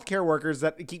mostly healthcare workers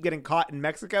that keep getting caught in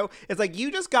Mexico. It's like,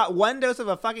 you just got one dose of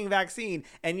a fucking vaccine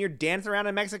and you're dancing around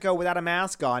in Mexico without a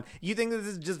mask on. You think this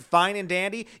is just fine and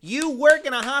dandy? You work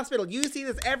in a hospital. You see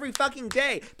this every fucking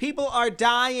day. People are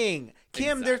dying.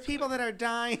 Kim, there's Exactly. people that are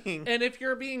dying. And if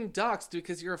you're being doxxed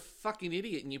because you're a fucking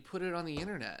idiot and you put it on the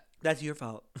internet, That's your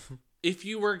fault. if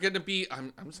you were gonna be,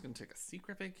 I'm just gonna take a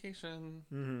secret vacation.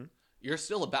 Mm-hmm. You're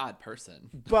still a bad person.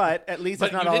 But at least But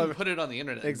it's not you all didn't of... put it on the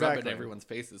internet and rub it Exactly. in everyone's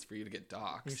faces for you to get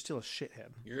doxxed. You're still a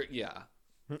shithead. Yeah.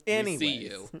 Anyways, see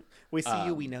you. We see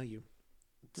you. We know you.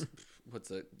 What's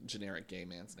a generic gay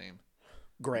man's name?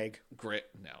 Greg. Grit.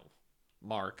 No.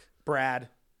 Mark. Brad.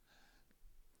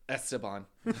 Esteban.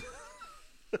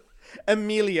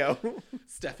 Emilio.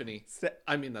 Stephanie. Ste-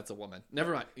 I mean, that's a woman.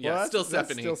 Never mind. Yeah, Well, still that's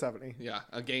Stephanie. Still Stephanie. Yeah,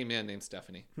 a gay man named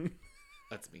Stephanie.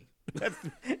 That's me.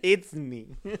 It's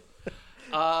me.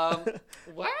 Wow.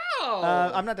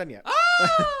 I'm not done yet.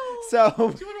 Oh! So Do you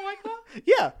want a White Claw?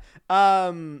 yeah.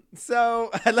 So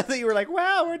I love that you were like,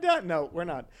 "Wow, we're done." No, we're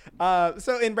not.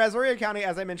 So in Brazoria County,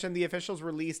 as I mentioned, the officials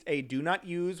released a "Do Not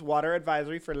Use" water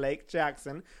advisory for Lake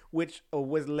Jackson, which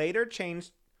was later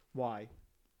changed. Why?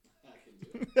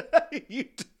 You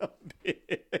dumb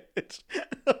bitch.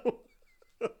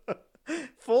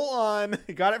 Full on,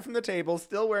 got it from the table,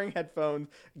 still wearing headphones,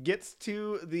 gets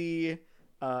to the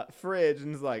fridge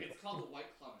and is like, It's called the White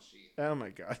Claw machine. oh my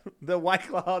god, the White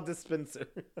Claw dispenser.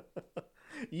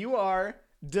 You are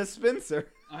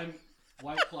dispenser. I'm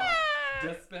White Claw.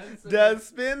 Dispenser.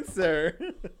 Dispenser.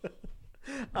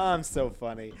 I'm so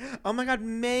funny. Oh my god,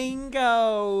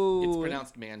 mango. It's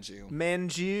pronounced Manju.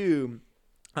 Manju.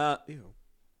 Ew.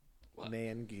 What?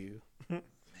 Mangu. Mango.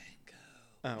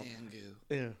 Oh. Mango.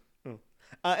 Ew.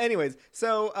 Oh. Anyways,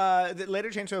 so that later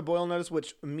changed to a boil notice,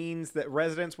 which means that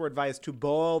residents were advised to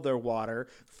boil their water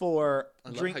for I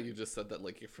love drink. how you just said that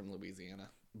like you're from Louisiana.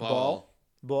 Ball.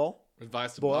 Boil.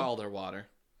 Advised to Boil. boil their water.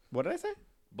 What did I say?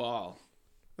 Ball.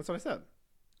 That's what I said.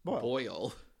 Boil.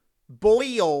 Boil.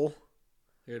 Boil.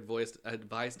 They're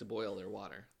advised to boil their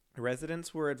water.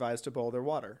 Residents were advised to boil their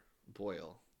water.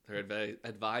 Boil. They're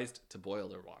advised to boil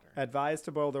their water. Advised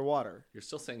to boil their water. You're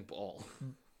still saying boil.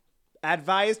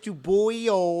 Advised to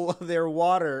boil their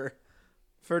water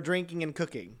for drinking and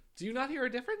cooking. Do you not hear a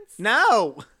difference?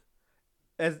 No.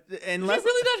 Do you Unless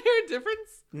really not hear a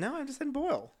difference? no, I'm just saying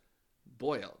boil.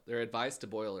 Boil. They're advised to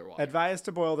boil their water. Advised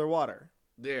to boil their water.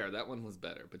 There, that one was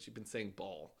better, but you've been saying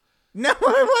bowl. No,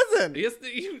 I wasn't. Yes,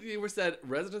 you were said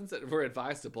residents were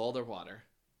advised to boil their water.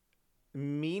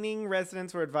 Meaning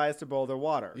residents were advised to boil their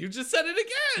water. You just said it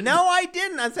again. No, I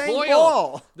didn't. I'm saying Boil.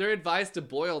 boil. They're advised to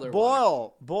boil their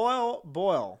water. Boil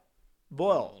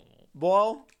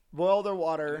their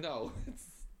water No.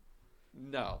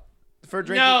 No. for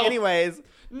drinking. No. Anyways,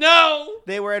 No.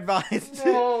 they were advised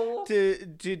No. to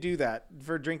do that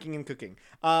for drinking and cooking.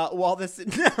 While this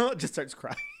no just starts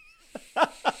crying.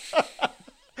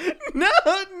 No,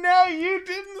 you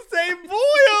didn't say boil.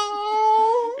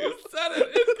 You said it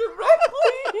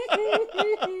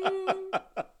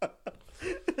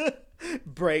incorrectly.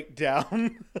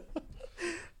 Breakdown.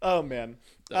 Oh man.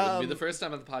 That wouldn't be the first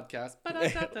time on the podcast.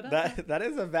 That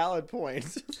is a valid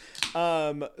point.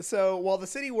 So while the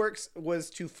city works was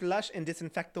to flush and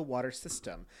disinfect the water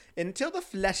system, until the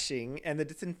flushing and the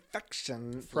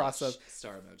disinfection process.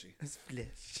 Star emoji. Is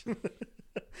flesh.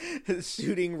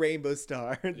 Shooting rainbow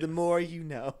star. Yes. The more you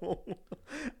know.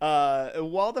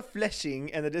 While the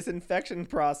flushing and the disinfection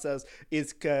process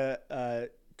is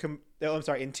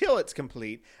until it's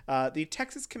complete, the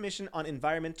Texas Commission on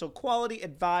Environmental Quality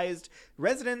advised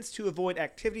residents to avoid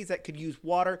activities that could use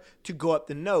water to go up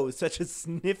the nose, such as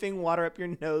sniffing water up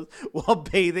your nose while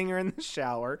bathing or in the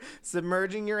shower,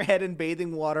 submerging your head in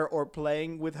bathing water, or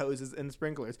playing with hoses and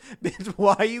sprinklers. It's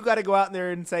why you got to go out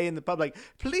there and say in the public,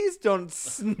 please don't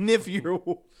sniff your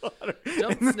water.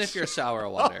 Don't sniff your shower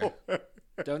water.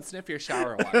 Don't sniff your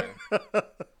shower water.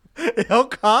 How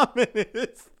common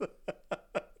is that?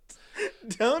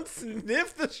 Don't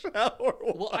sniff the shower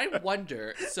water. Well, I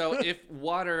wonder. So if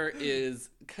water is,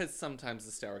 because sometimes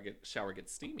the shower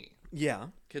gets steamy. Yeah.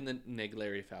 Can the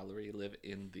Naglari Fowlery live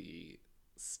in the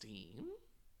steam?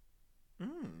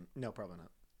 No, probably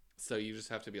not. So you just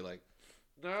have to be like,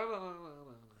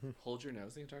 hold your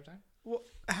nose the entire time? Well,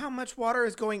 how much water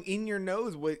is going in your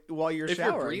nose while you're if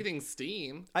showering? If you're breathing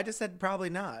steam. I just said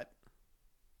probably not.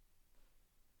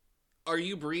 Are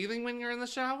you breathing when you're in the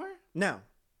shower? No.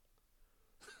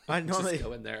 I normally just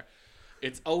go in there.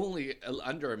 It's only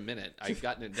under a minute. I've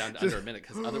gotten it down to under a minute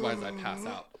because otherwise I pass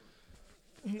out.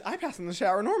 I pass in the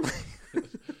shower normally.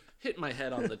 Hit my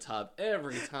head on the tub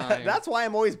every time. That's why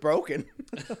I'm always broken.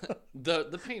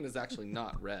 The paint is actually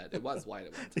not red. It was white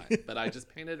at one time, but I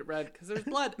just painted it red because there's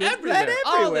blood everywhere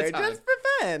all the time. Just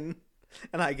for fun.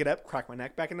 And I get up, crack my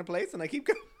neck back into place, and I keep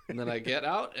going. And then I get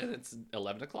out, and it's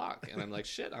 11 o'clock, and I'm like,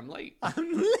 shit, I'm late.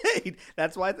 I'm late.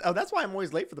 That's why I'm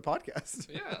always late for the podcast.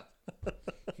 Yeah.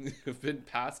 You've been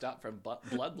passed out from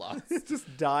blood loss.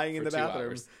 Just dying in the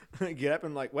bathroom. Get up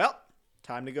and like, well,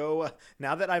 time to go.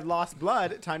 Now that I've lost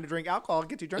blood, time to drink alcohol and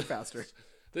get you drunk faster.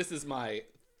 This is my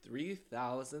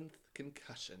 3,000th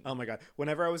concussion. Oh my god!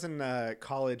 Whenever I was in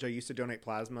college, I used to donate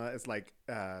plasma as like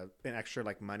an extra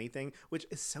like money thing, which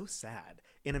is so sad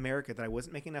in America that I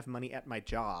wasn't making enough money at my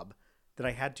job that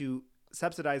I had to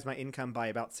subsidize my income by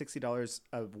about $60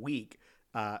 a week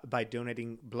by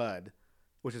donating blood,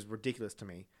 which is ridiculous to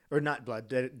me. Or not blood,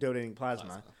 donating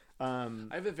plasma. I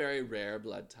have a very rare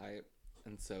blood type,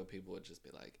 and so people would just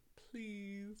be like,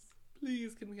 please,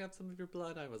 can we have some of your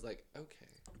blood? I was like, okay,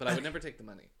 but I would never take the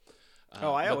money.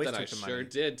 I always took the money. I sure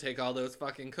did take all those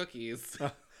fucking cookies.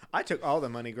 I took all the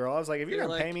money, girl. I was like, if you're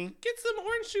going to pay me. Get some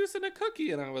orange juice and a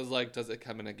cookie. And I was like, does it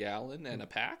come in a gallon and a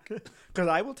pack? Because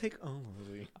I will take all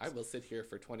of these. I will sit here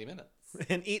for 20 minutes.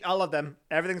 And eat all of them.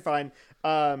 Everything's fine.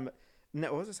 No,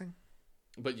 what was I saying?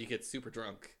 But you get super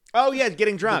drunk. Oh, yeah,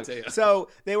 getting drunk. So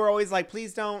they were always like,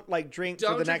 please don't like drink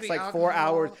for the next like 4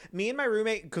 hours. Me and my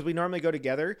roommate, because we normally go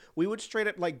together, we would straight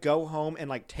up like go home and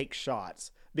like take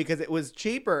shots because it was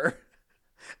cheaper.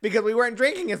 Because we weren't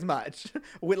drinking as much.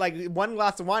 With like one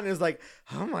glass of wine, it was like,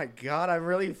 oh my god, I'm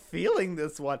really feeling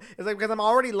this one. It's like because I'm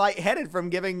already lightheaded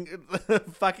from giving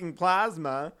fucking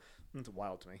plasma. It's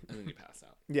wild to me. And then you pass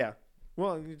out. Yeah.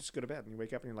 Well, you just go to bed and you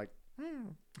wake up and you're like,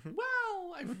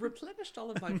 wow, I've replenished all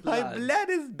of my blood. My blood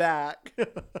is back.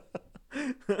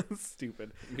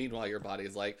 Stupid. Meanwhile, your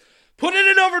body's like, put it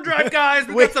in overdrive, guys.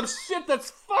 We got some shit that's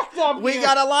fucked up. We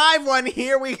got a live one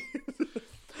here.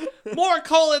 More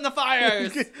coal in the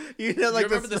fires. You know, like you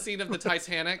remember the scene of the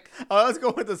Titanic? I was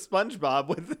going with the SpongeBob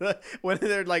when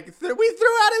they're like, we threw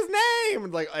out his name,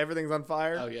 and like everything's on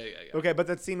fire. Oh yeah. Okay, but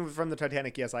that scene from the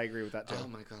Titanic, yes, I agree with that too. Oh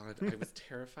my god, I was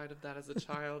terrified of that as a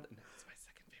child, and it's my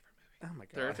second favorite movie. Oh my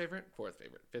god. Third favorite, fourth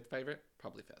favorite, fifth favorite,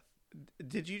 probably fifth.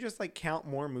 Did you just like count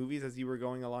more movies as you were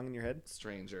going along in your head?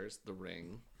 Strangers, The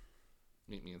Ring,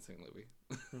 Meet Me in St. Louis.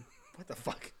 What the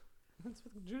fuck? That's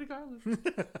with Judy Garland.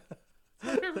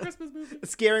 My favorite Christmas movie.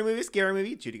 Scary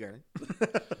movie, Judy Garland.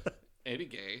 Maybe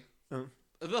gay.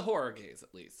 The horror gays,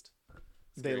 at least.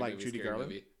 They like Judy Garland?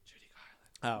 Judy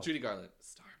Garland. Oh. Judy Garland.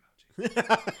 Star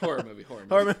emoji.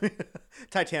 Horror movie.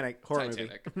 Titanic. Horror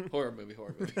movie.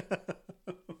 Horror movie.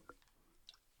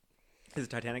 Is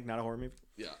Titanic not a horror movie?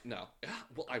 Yeah, no. Yeah,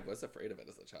 well, I was afraid of it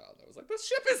as a child. I was like, the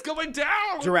ship is going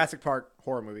down! Jurassic Park,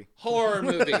 horror movie. Horror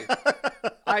movie.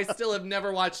 I still have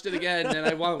never watched it again, and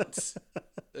I won't.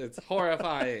 It's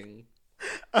horrifying.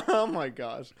 Oh my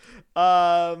gosh.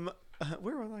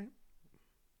 Where was I?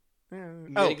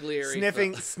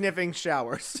 Sniffing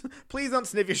showers. Please don't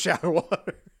sniff your shower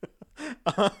water.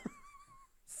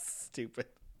 Stupid.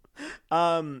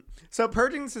 So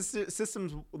purging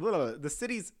systems, the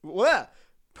city's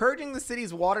Purging the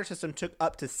city's water system took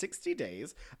up to 60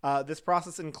 days. This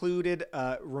process included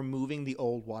removing the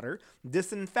old water,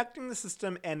 disinfecting the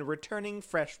system, and returning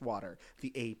fresh water,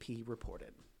 the AP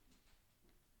reported.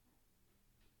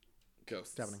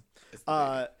 Ghosts. Definitely. is the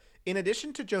baby. In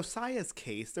addition to Josiah's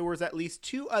case, there was at least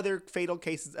 2 other fatal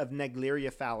cases of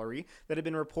Naegleria fowleri that had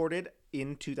been reported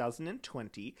in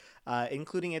 2020,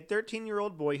 including a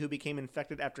 13-year-old boy who became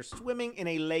infected after swimming in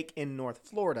a lake in North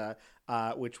Florida,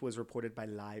 which was reported by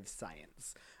Live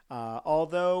Science.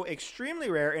 Although extremely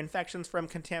rare, infections from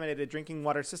contaminated drinking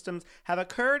water systems have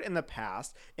occurred in the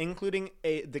past, including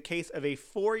the case of a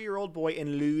 4-year-old boy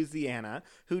in Louisiana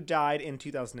who died in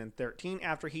 2013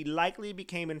 after he likely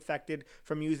became infected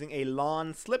from using a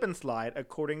lawn slip and slide,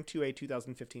 according to a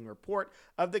 2015 report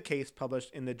of the case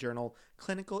published in the journal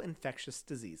Clinical Infectious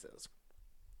Diseases.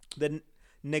 The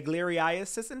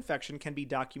Naegleriasis infection can be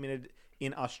documented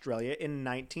in Australia in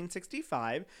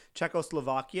 1965,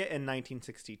 Czechoslovakia in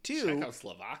 1962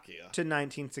 Czechoslovakia. to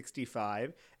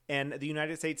 1965, and the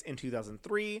United States in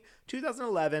 2003,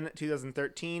 2011,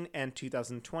 2013, and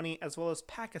 2020, as well as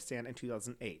Pakistan in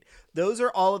 2008. Those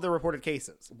are all of the reported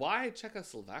cases. Why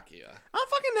Czechoslovakia? I don't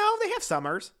fucking know. They have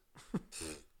summers.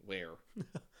 Where?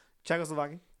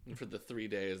 Czechoslovakia. And for the 3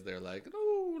 days, they're like,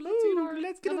 oh, let's eat our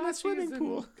let's get in the kolaches swimming and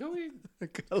pool.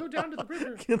 Go down to the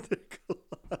river. Get the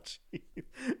kolaches.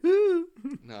 Ooh.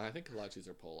 No, I think kolaches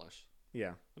are Polish.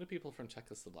 Yeah. What do people from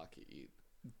Czechoslovakia eat?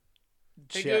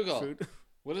 Czech Hey, Google. food.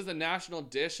 What is the national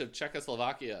dish of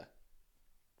Czechoslovakia?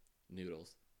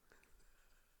 Noodles.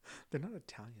 They're not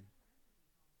Italian.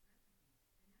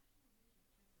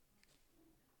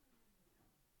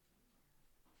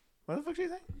 What the fuck did you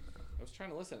say? I was trying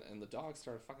to listen, and the dog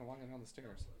started fucking walking down the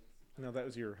stairs. No, that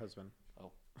was your husband.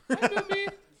 Oh. Hi, Boopy.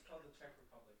 It's called the Czech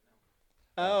Republic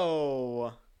now.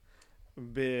 Oh,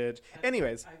 bitch.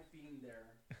 Anyways, I've been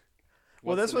there.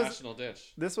 Well, What's this the was- national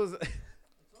dish? this was I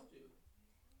told you.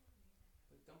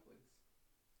 Like dumplings.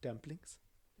 dumplings.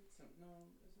 No,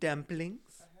 Dumplings.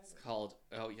 It's called,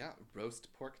 oh yeah,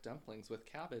 roast pork dumplings with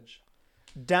cabbage.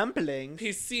 Dumplings.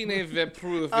 Piscine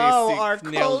vepruvi. Oh, our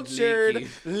cultured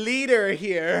leader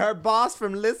here, our boss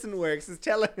from ListenWorks, is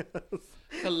telling us.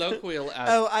 Colloquial as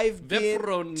Oh, I've been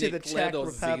to the Czech Vepronikledo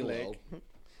Republic.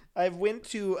 I've went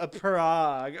to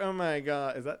Prague. Oh my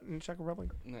god, is that in Czech Republic?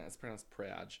 No, it's pronounced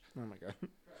Praj. Oh my god,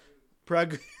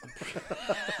 Prague.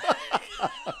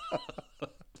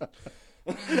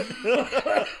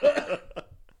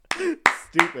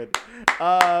 Stupid.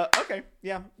 Okay,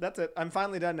 yeah, that's it. I'm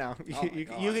finally done now. Oh my you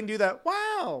God. can do that.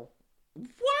 Wow. Wow!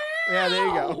 Yeah, there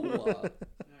you go. now you're done.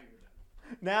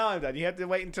 Now I'm done. You have to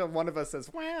wait until one of us says,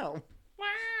 "Wow." Wow!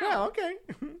 Wow. Okay.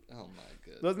 Oh my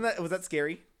goodness. Was that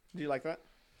scary? Did you like that?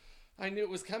 I knew it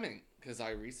was coming because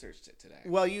I researched it today.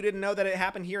 Well, you didn't know that it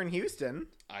happened here in Houston.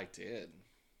 I did.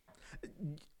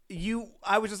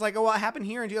 I was just like, "Oh, well, it happened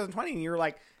here in 2020," and you were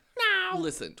like, "No."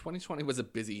 Listen, 2020 was a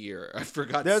busy year. I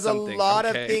forgot There's something. a lot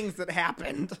okay? of things that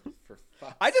happened. For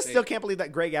fuck's I just still sake. can't believe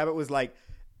that Greg Abbott was like,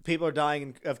 people are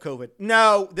dying of COVID.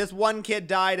 No, this one kid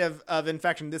died of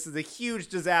infection. This is a huge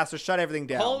disaster. Shut everything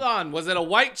down. Hold on. Was it a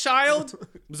white child?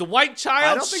 It was a white I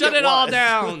child? don't think Shut it it all was.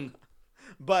 down.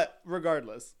 But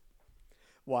regardless,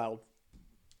 wild.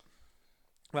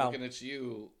 Well, Looking at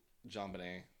you, John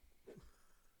Bonet.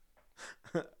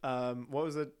 what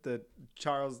was it? The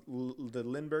the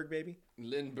Lindbergh baby?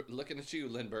 Looking at you,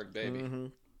 Lindbergh, baby. Mm-hmm.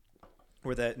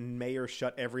 Where that mayor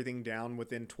shut everything down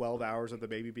within 12 hours of the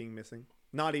baby being missing.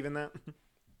 Not even that.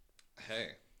 Hey,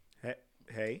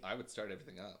 Hey. I would start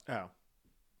everything up. Oh.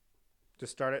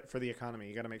 Just start it for the economy.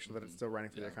 You got to make sure that it's still running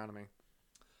for the Yeah. economy.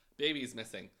 Baby's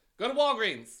missing. Go to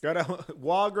Walgreens. Go to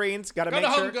Walgreens. Got to Go make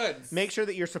to sure. Home Goods. Make sure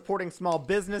that you're supporting small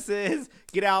businesses.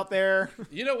 Get out there.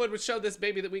 You know what would show this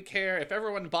baby that we care? If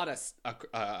everyone bought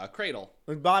a cradle.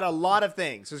 We bought a lot of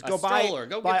things. Just A go buy, stroller.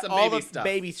 Go buy get some all baby the stuff.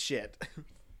 baby shit.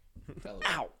 Fellas.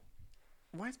 Ow.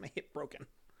 Why is my hip broken?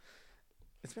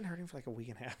 It's been hurting for like a week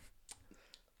and a half.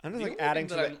 I'm just The like only adding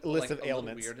thing to that the I'm, list like, of a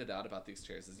ailments. little weirded out about these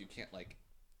chairs is you can't like.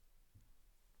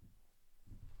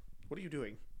 What are you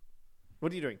doing?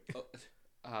 What are you doing?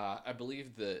 I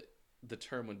believe the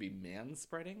term would be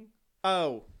manspreading.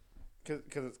 Oh,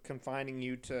 because it's confining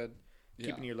you to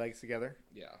keeping Yeah. your legs together.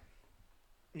 Yeah.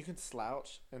 You can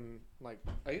slouch and like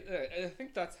I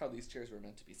think that's how these chairs were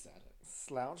meant to be sat in.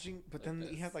 slouching, but Like then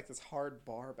this. you have like this hard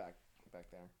bar back there.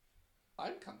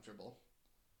 I'm comfortable.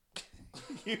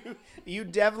 You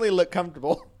definitely look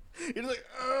comfortable. You're just like,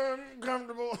 I'm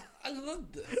comfortable. I love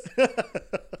this.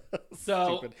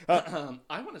 So, Stupid.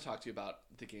 I want to talk to you about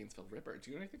the Gainesville Ripper. Do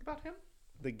you know anything about him?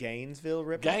 The Gainesville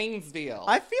Ripper. Gainesville.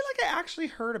 I feel like I actually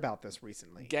heard about this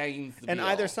recently. Gainesville. And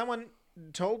either someone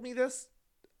told me this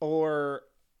or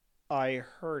I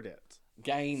heard it.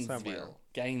 Gainesville. Somewhere.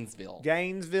 Gainesville.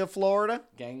 Gainesville, Florida.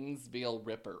 Gainesville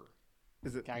Ripper.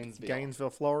 Is it Gainesville.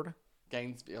 Florida?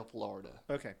 Gainesville, Florida.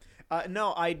 Okay.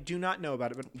 No, I do not know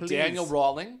about it, but please. Daniel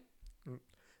Rawling.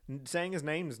 Saying his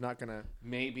name is not going to...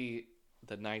 Maybe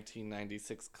the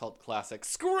 1996 cult classic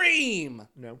Scream.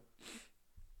 No.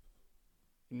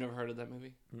 You've never heard of that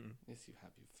movie? Mm-mm. Yes, you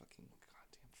have. You fucking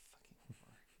goddamn fucking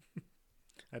whore.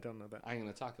 I don't know that. I'm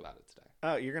going to talk about it today.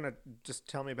 Oh, you're going to just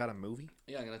tell me about a movie?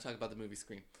 Yeah, I'm going to talk about the movie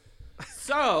Scream.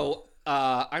 So,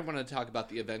 I want to talk about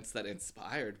the events that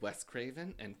inspired Wes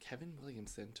Craven and Kevin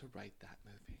Williamson to write that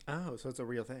movie. Oh, so it's a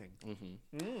real thing.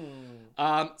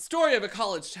 Mm-hmm. Story of a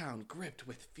college town gripped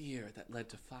with fear that led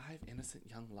to 5 innocent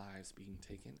young lives being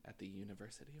taken at the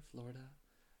University of Florida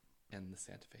and the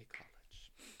Santa Fe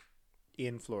College.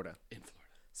 In Florida. In Florida.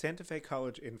 Santa Fe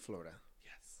College in Florida.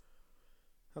 Yes.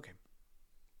 Okay.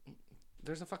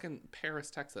 There's a fucking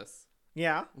Paris, Texas.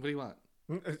 Yeah. What do you want?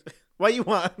 What you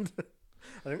want?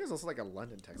 I think there's also like a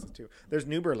London, Texas, too. There's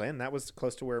New Berlin. That was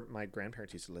close to where my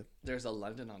grandparents used to live. There's a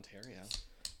London, Ontario.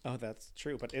 Oh, that's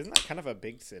true. But isn't that kind of a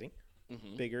big city?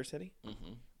 Mm-hmm. Bigger city?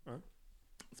 Mm-hmm. Huh?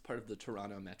 It's part of the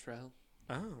Toronto Metro.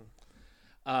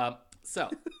 Oh. So,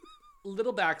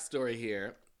 little backstory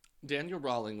here. Daniel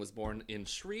Rawling was born in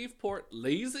Shreveport,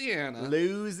 Louisiana,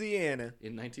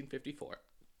 in 1954.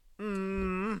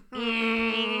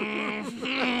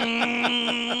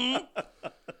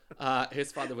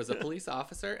 His father was a police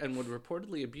officer and would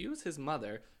reportedly abuse his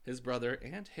mother, his brother,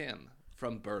 and him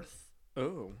from birth.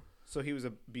 Oh. So he was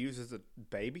abused as a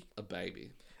baby? A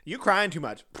baby. You crying too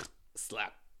much.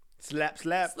 Slap. Slap,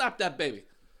 slap. Slap that baby.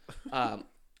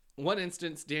 One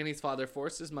instance, Danny's father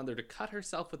forced his mother to cut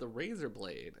herself with a razor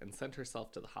blade and sent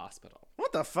herself to the hospital.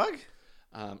 What the fuck?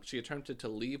 She attempted to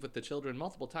leave with the children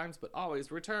multiple times, but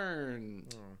always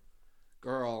returned.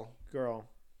 Girl.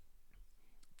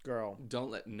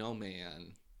 Don't let no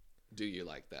man do you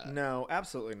like that. No,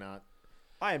 absolutely not.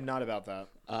 I am not about that.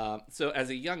 So as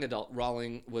a young adult,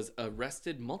 Rawling was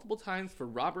arrested multiple times for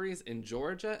robberies in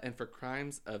Georgia and for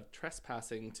crimes of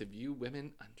trespassing to view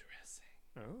women undressing.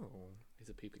 Oh. He's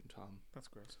a peeping Tom. That's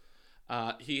gross.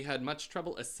 He had much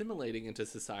trouble assimilating into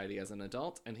society as an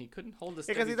adult, and he couldn't hold a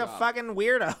steady Because he's job. a fucking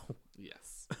weirdo.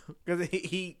 Yes. Because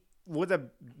he was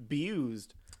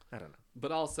abused. I don't know.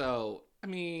 But also, I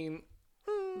mean,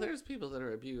 there's people that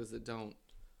are abused that don't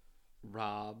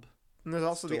rob. And there's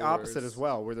also the stores. opposite as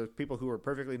well, where there's people who are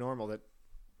perfectly normal that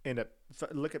end up...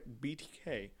 Look at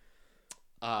BTK.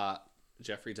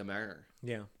 Jeffrey Dahmer.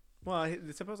 Yeah. Well,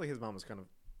 supposedly his mom was kind of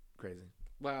crazy.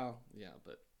 Well, yeah,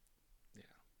 but...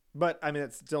 But, I mean,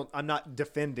 it's still... I'm not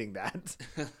defending that.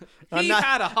 He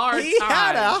had a hard time. He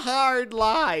had a hard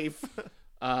life.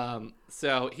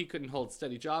 So he couldn't hold a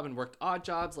steady job and worked odd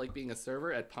jobs like being a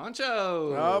server at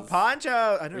Poncho's. Oh, Poncho!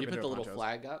 I never Where you been put to the a little Poncho's.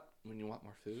 flag up when you want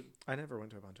more food. I never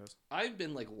went to a Poncho's. I've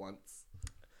been like once.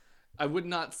 I would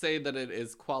not say that it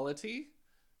is quality.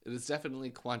 It is definitely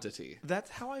quantity. That's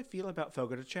how I feel about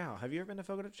Fogo de Chao. Have you ever been to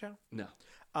Fogo de Chao? No.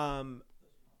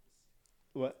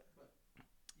 What?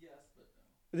 Yes, but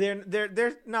no.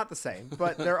 They're not the same,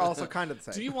 but they're also kind of the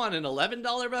same. Do you want an $11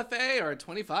 buffet or a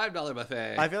 $25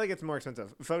 buffet? I feel like it's more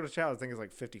expensive. Fogo de Chao, I think, is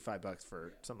like $55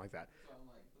 for something like that. That's what I'm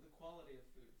like. But the quality of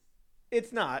food.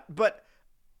 It's not, but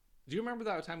Do you remember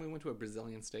that time we went to a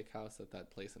Brazilian steakhouse at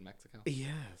that place in Mexico?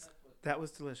 yes, that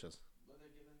was delicious. But they're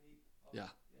giving me. Yeah.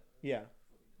 Yeah,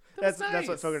 That was that's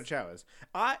what nice. Fogo de Chao is.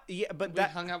 But We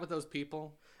that hung out with those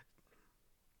people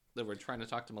that were trying to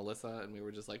talk to Melissa, and we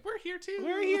were just like, "We're here too.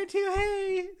 we're here too.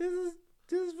 Hey, this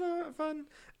is fun.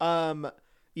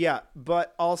 Yeah,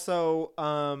 but also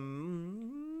what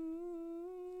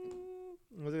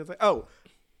was I gonna say? Oh.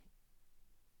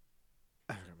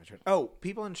 I forgot my train. Oh,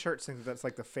 people in shirts think that's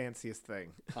like the fanciest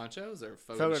thing. Ponchos or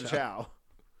Fogo Fogo de Chao? Chao.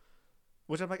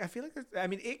 Which I'm like, I feel like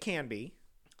it can be.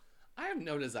 I have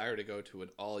no desire to go to an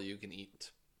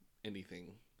all-you-can-eat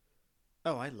anything.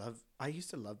 Oh, I used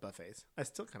to love buffets. I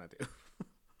still kind of do.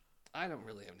 I don't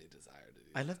really have any desire to do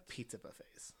I that. love pizza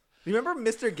buffets. You remember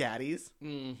Mr. Gaddy's?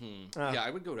 Mm-hmm. Oh. Yeah, I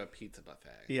would go to a pizza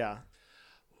buffet. Yeah.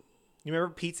 You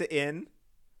remember Pizza Inn?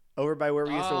 Over by where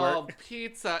we used to Oh, work?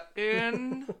 Pizza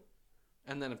Inn.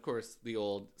 And then, of course, the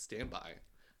old standby,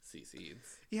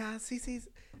 CC's. Yeah, CC's.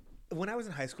 When I was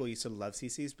in high school, I used to love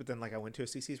CC's, but then like I went to a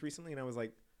CC's recently and I was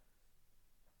like,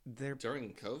 they're...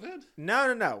 During COVID?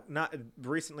 No. Not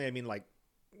recently. I mean like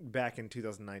back in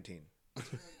 2019.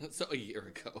 So a year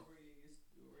ago. Where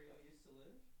y'all used to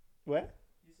live? What?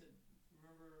 You said,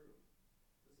 remember,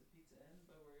 was it Pizza Inn?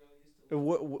 But where y'all used to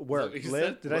live? Work. So you Live?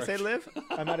 said Did I say work. live?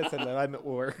 I might have said live. I meant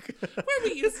work. Where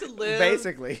we used to live.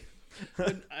 Basically.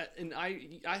 And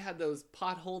I had those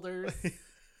pot holders.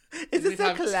 It's We'd just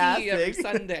so have tea every classic.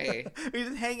 Sunday. We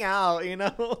just hang out, you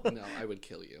know. No, I would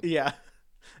kill you. Yeah.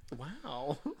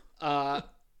 Wow.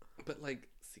 But like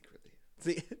secretly.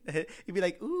 See, he'd be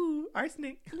like, "Ooh,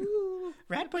 arsenic. Ooh,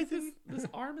 Rat poison. this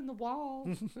arm in the wall,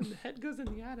 and the head goes in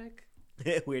the attic.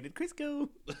 Where did Chris go?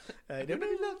 I don't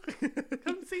Everybody know. look.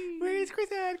 Come see. Where is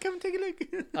Chris at? Come take a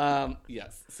look."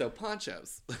 Yes. So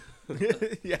ponchos.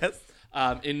 Yes.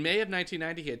 In May of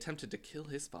 1990, he attempted to kill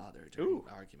his father during Ooh.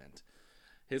 an argument.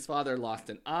 His father lost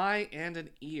an eye and an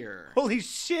ear Holy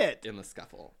shit. in the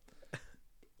scuffle.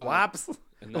 Whops.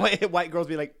 and that- Wait, white girls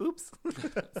be like, "Oops."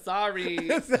 Sorry,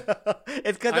 It's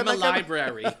because I'm a like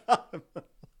library.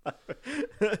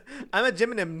 I'm a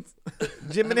Jim and M's.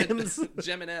 Jim and M's.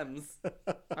 Gem and M's.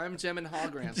 I'm Gem and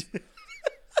Hogrant.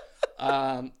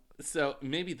 So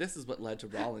maybe this is what led to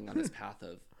Rawling on his path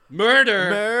of murder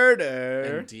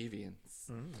Murder. and deviance.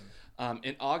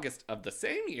 In August of the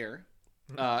same year,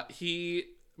 he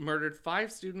murdered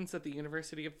 5 students at the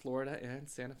University of Florida and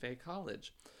Santa Fe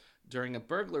College during a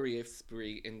burglary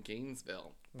spree in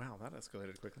Gainesville. Wow, that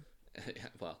escalated quickly.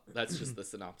 Well, that's just the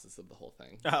synopsis of the whole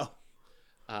thing. Oh,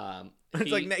 it's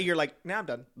He- like you're like, now I'm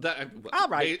done. All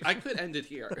right. I could end it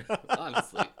here,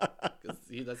 honestly, because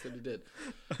that's what he did.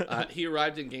 He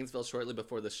arrived in Gainesville shortly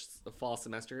before the fall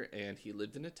semester, and he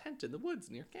lived in a tent in the woods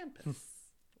near campus,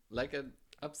 like an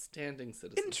upstanding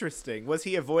citizen. Interesting. Was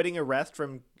he avoiding arrest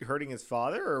from hurting his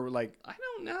father, or like? I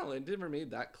don't know. It never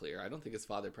made that clear. I don't think his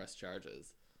father pressed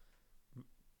charges.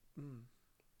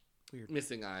 Weird.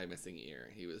 Missing eye, missing ear.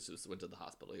 He was just went to the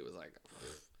hospital. He was like,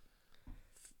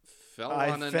 fell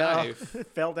on a knife.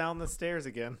 fell down the stairs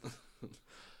again.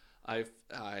 I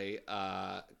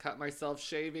cut myself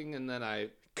shaving, and then I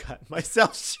Cut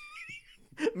myself.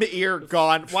 My ear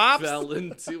gone. Whops. fell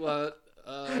into a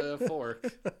fork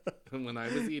when I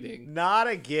was eating. Not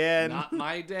again. Not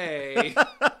my day.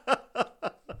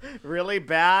 Really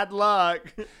bad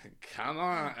luck. Come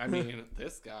on. I mean,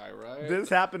 this guy, right? This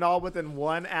happened all within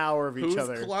 1 hour of each Who's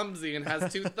other. clumsy and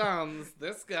has 2 thumbs?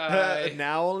 This guy.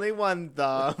 Now only one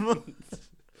thumb.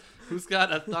 Who's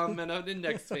got a thumb and an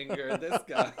index finger? This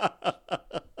guy.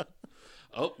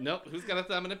 Oh, nope. Who's got a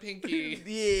thumb and a pinky?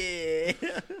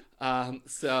 Yeah.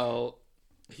 So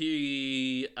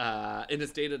he, in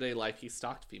his day-to-day life, he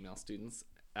stalked female students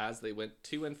as they went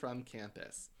to and from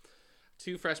campus.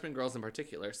 2 freshman girls in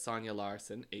particular, Sonia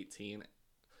Larson, 18.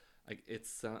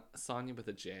 It's Sonia with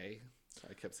a J. So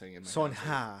I kept saying it in my Sonja.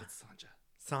 head. It's Sonja.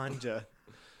 Sanja.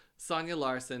 Sonia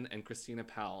Larson and Christina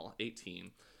Powell, 18.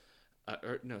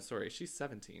 She's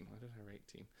 17. Why did I write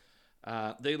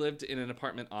 18? They lived in an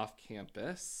apartment off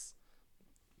campus.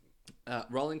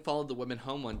 Rawling followed the women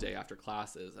home one day after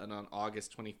classes, and on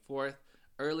August 24th,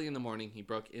 early in the morning, he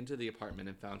broke into the apartment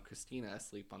and found Christina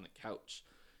asleep on the couch.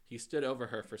 He stood over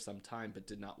her for some time but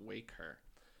did not wake her.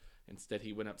 Instead,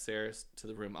 he went upstairs to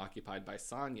the room occupied by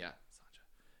Sonia.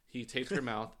 He taped her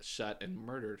mouth shut and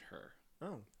murdered her.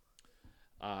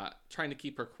 Trying to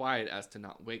keep her quiet as to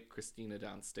not wake Christina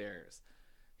downstairs.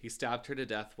 He stabbed her to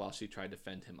death while she tried to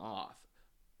fend him off.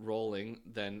 Rolling,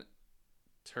 because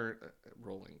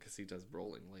he does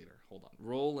rolling later. Hold on.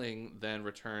 Rolling then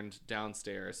returned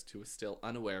downstairs to a still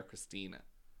unaware Christina.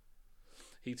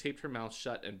 He taped her mouth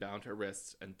shut and bound her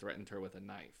wrists and threatened her with a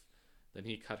knife. Then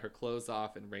he cut her clothes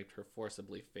off and raped her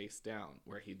forcibly face down,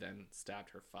 where he then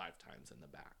stabbed her 5 times in the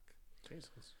back.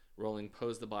 Jesus. Rowling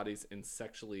posed the bodies in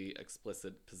sexually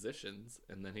explicit positions,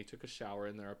 and then he took a shower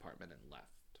in their apartment and left.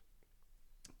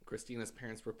 Christina's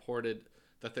parents reported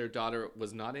that their daughter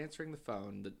was not answering the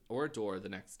phone or door the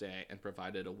next day and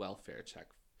provided a welfare check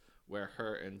where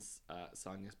her and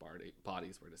Sonia's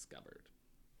bodies were discovered.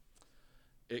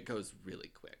 It goes really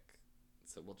quick,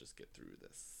 so we'll just get through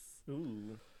this.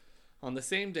 Ooh. On the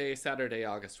same day, Saturday,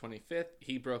 August 25th,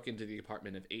 he broke into the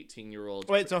apartment of 18-year-old...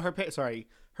 Wait, so her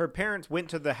parents went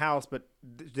to the house, but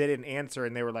they didn't answer,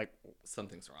 and they were like,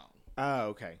 Something's wrong. "Oh,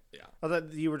 okay." Yeah. I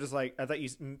thought you were just like,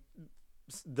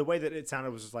 the way that it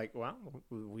sounded was just like, "Well,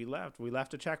 we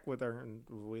left to check with her, and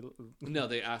we." No,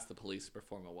 they asked the police to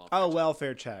perform a welfare Oh, check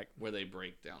welfare check. where they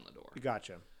break down the door.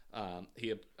 Gotcha.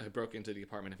 He broke into the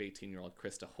apartment of 18-year-old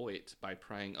Krista Hoyt by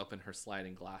prying open her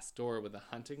sliding glass door with a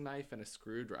hunting knife and a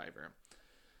screwdriver.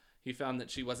 He found that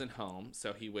she wasn't home,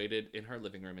 so he waited in her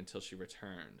living room until she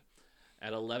returned.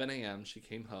 At 11 a.m., she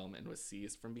came home and was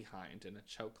seized from behind in a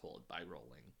chokehold by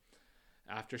Rowling.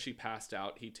 After she passed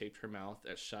out, he taped her mouth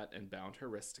shut and bound her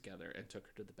wrists together and took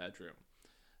her to the bedroom.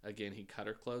 Again, he cut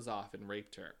her clothes off and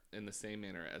raped her in the same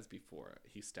manner as before.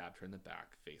 He stabbed her in the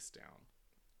back, face down.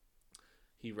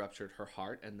 He ruptured her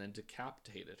heart and then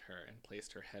decapitated her and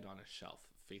placed her head on a shelf,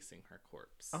 facing her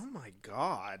corpse. Oh my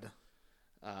God.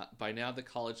 By now, the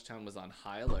college town was on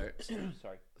high alert.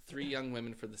 Sorry. 3 young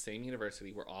women from the same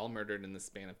university were all murdered in the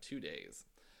span of 2 days.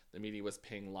 The media was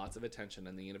paying lots of attention,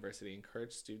 and the university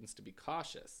encouraged students to be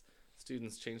cautious.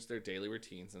 Students changed their daily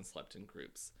routines and slept in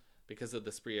groups. Because of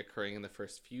the spree occurring in the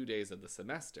first few days of the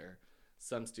semester,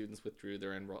 some students withdrew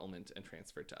their enrollment and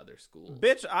transferred to other schools.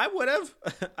 Bitch, I would have.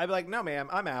 I'd be like, no, ma'am,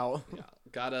 I'm out. Yeah,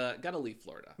 gotta leave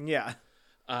Florida. Yeah.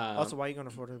 Also, why are you going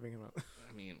to Florida to begin with?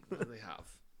 I mean, what do they have?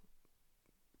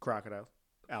 Crocodiles.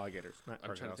 Alligators. Not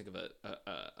I'm trying to crocodiles. think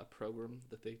of a program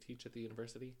that they teach at the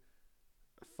university.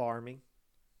 Farming.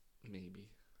 Maybe.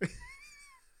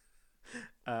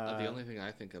 The only thing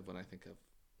I think of when I think of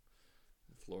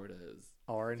Florida is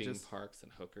oranges. theme parks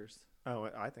and hookers. Oh,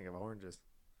 I think of oranges.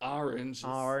 Oranges.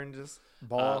 Oranges.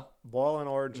 Boiling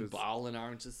oranges. Balling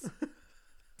oranges.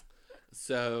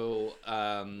 So,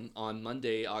 on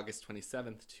Monday, August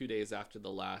 27th, 2 days after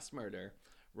the last murder,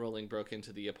 Rowling broke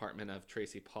into the apartment of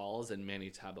Tracy Pauls and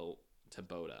Manny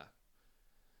Taboda,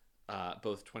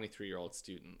 both 23-year-old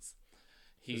students.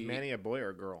 Is Manny a boy or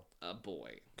a girl? A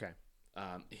boy. Okay.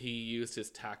 He used his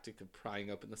tactic of prying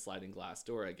open the sliding glass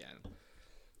door again.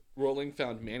 Rowling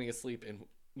found Manny asleep in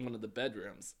one of the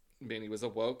bedrooms. Manny was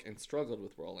awoke and struggled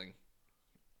with Rowling,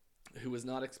 who was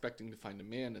not expecting to find a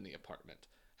man in the apartment.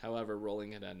 However,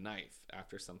 Rowling had a knife.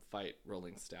 After some fight,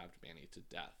 Rowling stabbed Manny to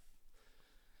death.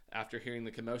 After hearing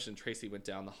the commotion, Tracy went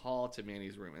down the hall to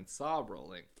Manny's room and saw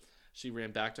Rowling. She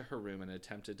ran back to her room and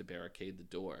attempted to barricade the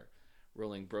door.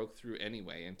 Rowling broke through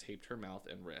anyway and taped her mouth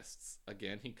and wrists.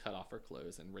 Again, he cut off her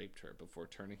clothes and raped her before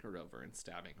turning her over and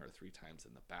stabbing her 3 times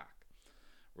in the back.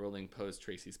 Rowling posed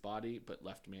Tracy's body, but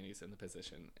left Manny's in the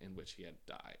position in which he had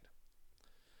died.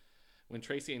 When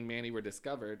Tracy and Manny were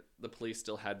discovered, the police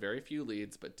still had very few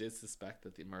leads, but did suspect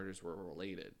that the murders were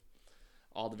related.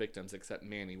 All the victims except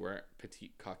Manny were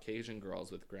petite Caucasian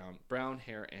girls with brown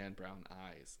hair and brown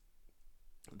eyes.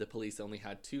 The police only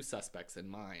had 2 suspects in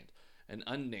mind, an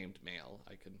unnamed male,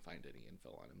 I couldn't find any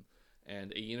info on him,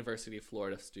 and a University of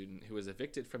Florida student who was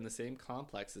evicted from the same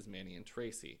complex as Manny and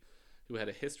Tracy, who had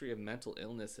a history of mental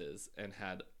illnesses and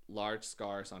had large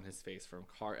scars on his face from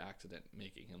a car accident,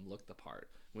 making him look the part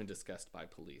when discussed by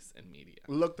police and media.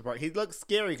 Look the part. He looks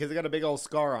scary because he got a big old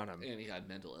scar on him. And he had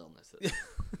mental illnesses.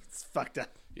 It's fucked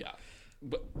up. Yeah.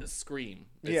 But Scream.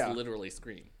 It's literally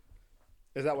Scream.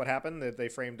 Is that what happened? That they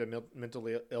framed a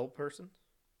mentally ill person?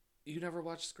 You never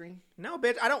watched Scream? No,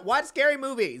 bitch. I don't watch scary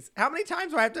movies. How many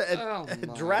times do I have to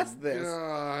address this?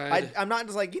 I'm not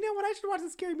just like, you know what? I should watch a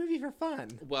scary movie for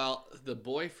fun. Well, the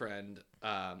boyfriend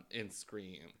in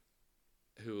Scream,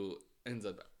 who ends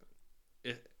up...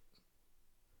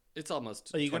 It's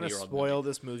almost. Are you going to spoil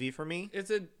this movie for me? It's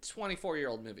a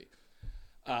 24-year-old movie.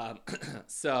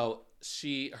 So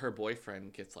her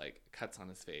boyfriend gets like cuts on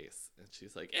his face, and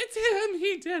she's like, "It's him.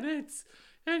 He did it,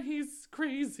 and he's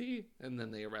crazy." And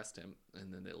then they arrest him,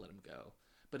 and then they let him go.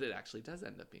 But it actually does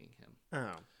end up being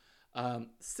him. Oh.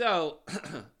 So,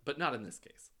 but not in this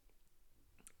case.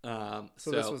 So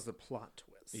this was the plot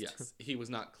twist. Yes, he was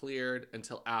not cleared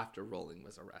until after Rowling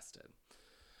was arrested.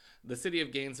 The city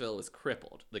of Gainesville was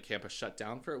crippled. The campus shut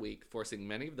down for a week, forcing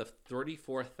many of the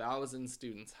 34,000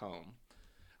 students home.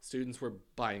 Students were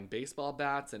buying baseball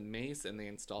bats and mace, and they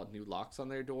installed new locks on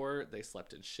their door. They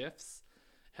slept in shifts.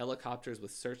 Helicopters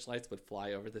with searchlights would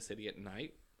fly over the city at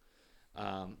night.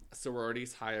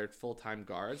 Sororities hired full-time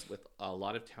guards, with a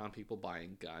lot of town people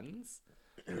buying guns.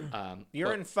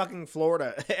 You're in fucking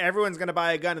Florida. Everyone's going to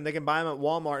buy a gun, and they can buy them at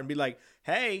Walmart and be like,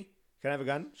 hey, can I have a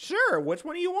gun? Sure. Which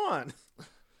one do you want?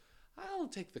 I'll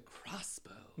take the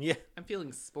crossbow. Yeah. I'm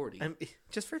feeling sporty.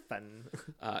 Just for fun.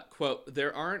 Quote,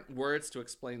 "There aren't words to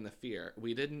explain the fear.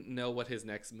 We didn't know what his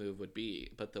next move would be,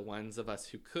 but the ones of us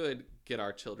who could get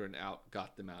our children out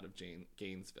got them out of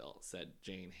Gainesville," said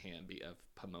Jane Hamby of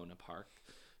Pomona Park,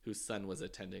 whose son was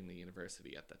attending the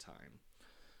university at the time.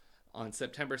 On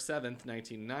September 7th,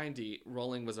 1990,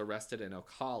 Rowling was arrested in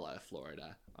Ocala,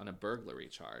 Florida, on a burglary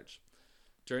charge.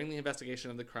 During the investigation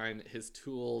of the crime, his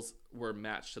tools were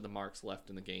matched to the marks left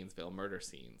in the Gainesville murder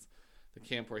scenes. The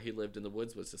camp where he lived in the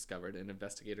woods was discovered, and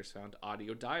investigators found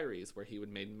audio diaries where he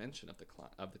would make mention of the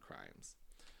crimes.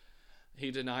 He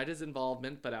denied his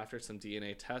involvement, but after some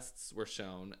DNA tests were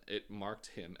shown, it marked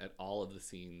him at all of the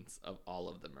scenes of all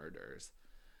of the murders.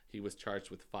 He was charged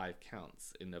with 5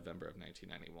 counts in November of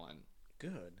 1991.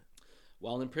 Good.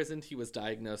 While imprisoned, he was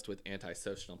diagnosed with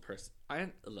antisocial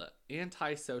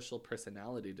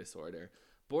personality disorder,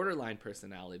 borderline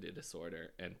personality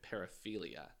disorder, and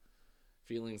paraphilia,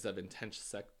 feelings of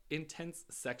intense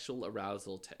sexual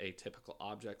arousal to atypical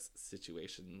objects,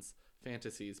 situations,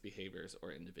 fantasies, behaviors,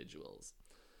 or individuals.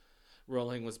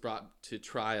 Rowling was brought to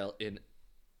trial in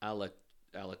Alachua,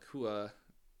 Alachua.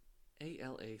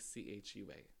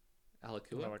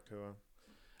 Alakua.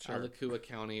 Sure. Alachua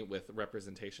County with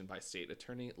representation by state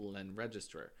attorney Len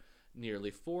Registrar,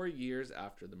 nearly 4 years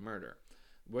after the murder.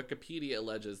 Wikipedia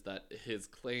alleges that he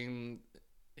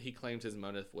claimed his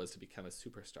motive was to become a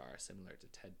superstar, similar to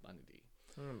Ted Bundy.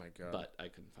 Oh my god! But I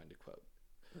couldn't find a quote.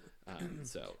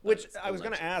 Which I was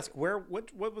going to ask, what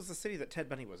was the city that Ted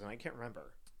Bundy was in? I can't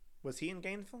remember. Was he in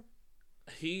Gainesville?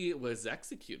 He was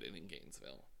executed in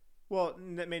Gainesville. Well,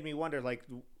 that made me wonder, like,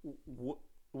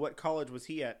 what college was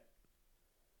he at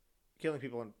killing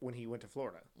people when he went to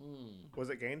Florida? Was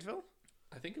it Gainesville?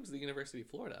 I think it was the University of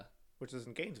Florida. Which is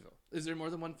in Gainesville. Is there more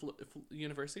than one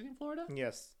university in Florida?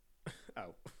 Yes.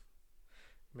 Oh.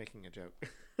 Making a joke.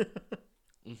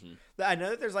 Mm-hmm. I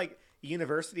know that there's, like,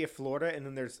 University of Florida, and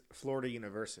then there's Florida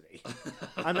University.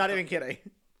 I'm not even kidding.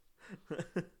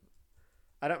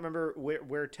 I don't remember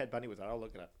where Ted Bundy was at. I'll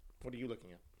look it up. What are you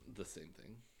looking at? The same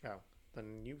thing. Oh,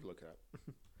 then you look it up.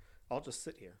 I'll just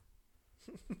sit here.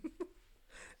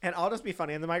 And I'll just be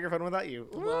funny in the microphone without you.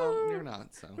 Well, you're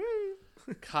not, so.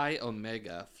 Chi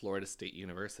Omega, Florida State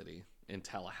University in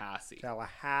Tallahassee.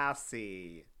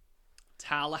 Tallahassee.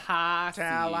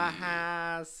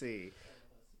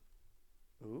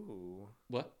 Ooh.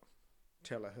 What?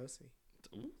 Tallahassee.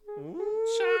 Ooh,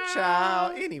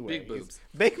 child. Anyway. Big boobs.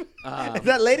 Big.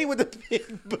 That lady with the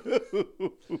big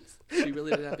boobs. She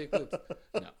really did have big boobs.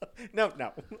 No.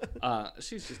 No.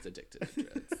 She's just addicted to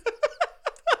drugs.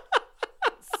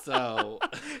 So.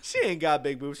 She ain't got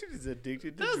big boobs. She's just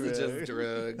addicted to drugs. Those are just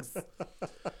drugs.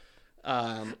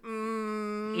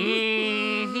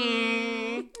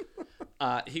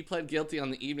 He pled guilty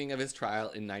on the evening of his trial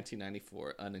in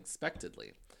 1994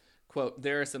 unexpectedly. Quote,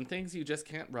 "There are some things you just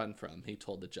can't run from," he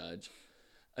told the judge.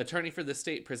 Attorney for the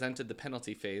state presented the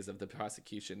penalty phase of the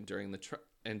prosecution during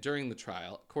the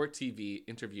trial. Court TV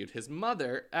interviewed his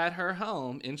mother at her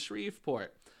home in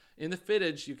Shreveport. In the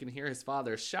footage, you can hear his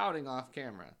father shouting off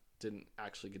camera. Didn't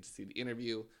actually get to see the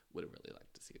interview. Would have really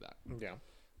liked to see that. Yeah.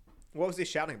 What was he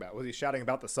shouting about? Was he shouting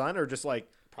about the son, or just like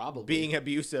Probably being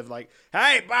abusive? Like,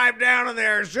 hey, pipe down in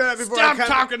there and shut up before Stop I come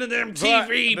talking to them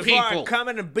TV before people. I come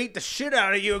in and beat the shit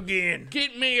out of you again.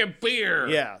 Get me a beer.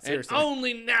 Yeah, and seriously.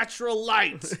 only natural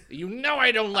light. You know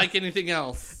I don't like anything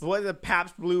else. What is a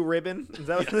Pabst Blue Ribbon? Is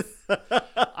that what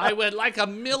I would like a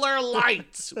Miller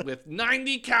Lite with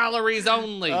 90 calories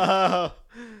only.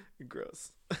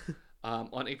 Gross.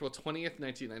 On April 20th,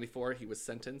 1994, he was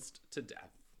sentenced to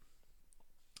death.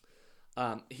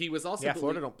 He was also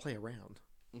Florida don't play around.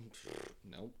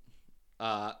 Nope.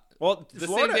 Well, the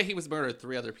Florida... same day he was murdered,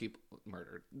 3 other people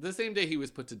murdered. The same day he was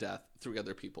put to death, 3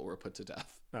 other people were put to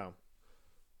death. Oh.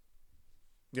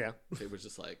 Yeah. It was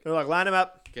just like, they're like, line him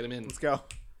up. get him in. Let's go.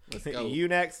 Let's go. You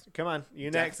next. Come on.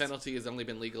 You Death next. penalty has only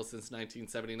been legal since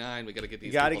 1979. We got to get these.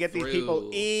 You got to people get through. these people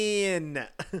in.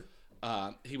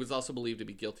 He was also believed to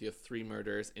be guilty of 3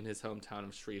 murders in his hometown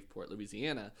of Shreveport,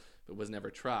 Louisiana, but was never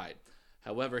tried.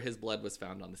 However, his blood was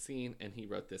found on the scene, and he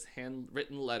wrote this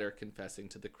handwritten letter confessing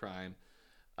to the crime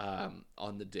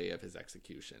on the day of his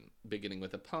execution. Beginning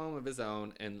with a poem of his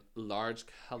own and large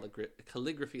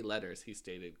calligraphy letters, he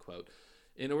stated, quote,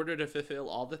 "In order to fulfill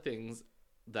all the things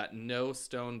that no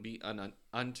stone be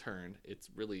unturned," it's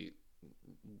really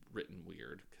written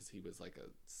weird because he was like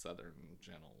a southern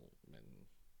gentleman.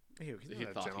 Ew, He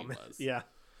thought he was. Yeah.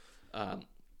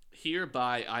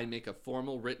 "Hereby I make a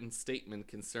formal written statement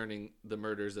concerning the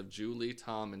murders of Julie,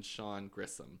 Tom, and Sean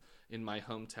Grissom in my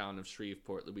hometown of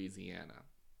Shreveport, Louisiana. ...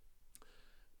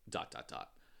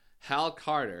 Hal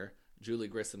Carter, Julie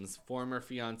Grissom's former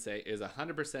fiance, is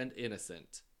 100%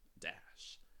 innocent. ...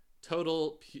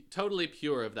 Totally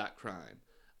pure of that crime.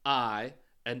 I,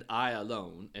 and I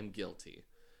alone, am guilty.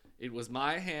 It was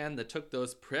my hand that took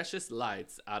those precious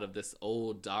lights out of this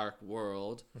old dark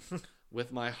world.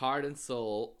 With my heart and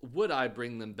soul, would I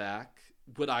bring them back?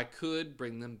 Would I could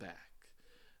bring them back?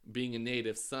 Being a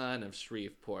native son of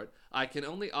Shreveport, I can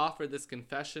only offer this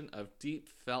confession of deep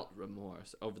felt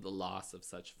remorse over the loss of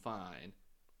such fine,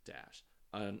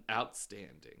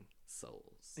 outstanding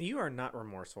souls." You are not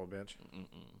remorseful, bitch.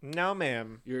 Mm-mm. No,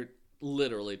 ma'am. You're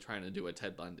literally trying to do a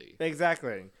Ted Bundy.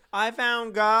 Exactly. I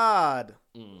found God.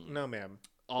 No, ma'am.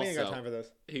 Also, we ain't got time for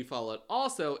this. He followed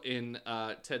also in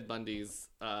Ted Bundy's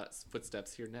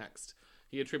footsteps here next.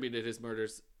 He attributed his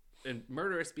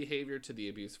murderous behavior to the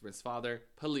abuse from his father,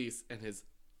 police, and his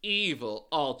evil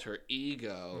alter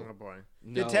ego. Oh, boy.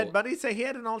 No. Did Ted Bundy say he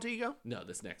had an alter ego? No,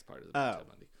 this next part is about Ted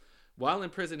Bundy. While in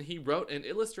prison, he wrote and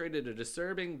illustrated a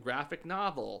disturbing graphic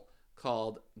novel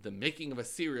called The Making of a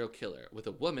Serial Killer with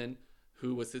a woman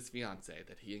who was his fiancée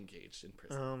that he engaged in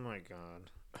prison. Oh my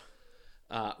god.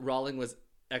 Rawling was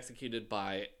executed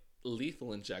by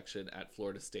lethal injection at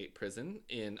Florida State Prison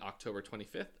in October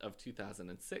 25th of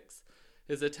 2006.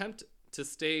 His attempt to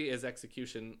stay his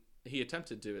execution, he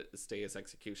attempted to stay his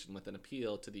execution with an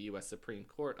appeal to the U.S. Supreme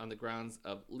Court on the grounds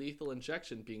of lethal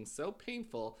injection being so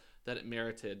painful that it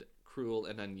merited cruel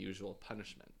and unusual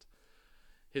punishment.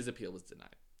 His appeal was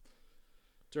denied.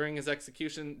 During his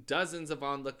execution, dozens of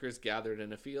onlookers gathered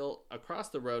in a field across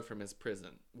the road from his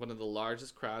prison, one of the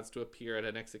largest crowds to appear at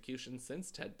an execution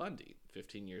since Ted Bundy,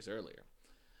 15 years earlier.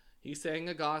 He sang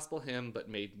a gospel hymn but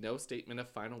made no statement of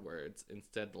final words.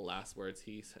 Instead, the last words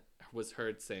he was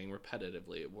heard saying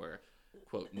repetitively were,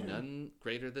 quote, "None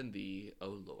greater than thee, O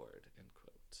Lord," end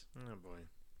quote. Oh boy.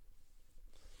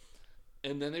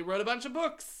 And then they wrote a bunch of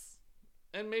books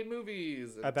and made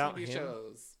movies and About TV him?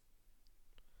 shows.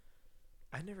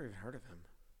 I never even heard of him.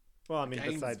 Well, I mean,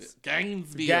 besides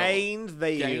Gainesville.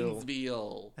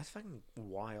 Gainesville. That's fucking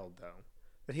wild, though.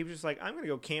 That he was just like, I'm going to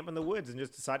go camp in the woods and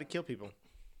just decide to kill people.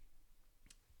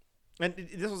 And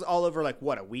this was all over, like,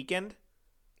 what, a weekend?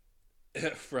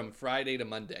 From Friday to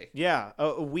Monday. Yeah,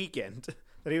 a weekend.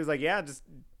 That he was like, yeah, just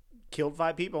killed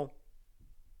 5 people.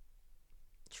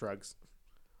 Shrugs.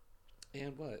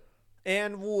 And what?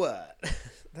 And what?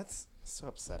 That's so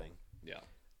upsetting. Yeah.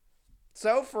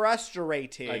 So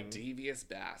frustrating. A devious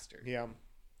bastard. Yeah.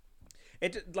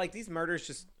 It, like, these murders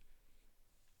just...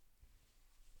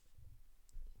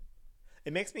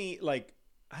 It makes me, like...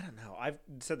 I don't know. I've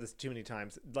said this too many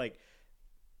times. Like,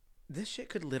 this shit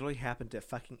could literally happen to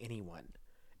fucking anyone.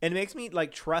 And it makes me,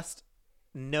 like, trust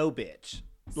no bitch.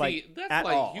 Like, See, that's at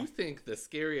why all. you think the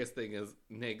scariest thing is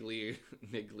Niglieri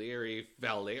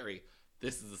Valeri.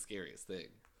 This is the scariest thing.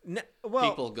 Well,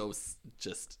 People go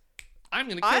just... I'm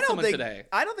going to kill someone today.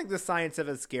 I don't think the science of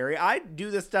it is scary. I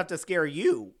do this stuff to scare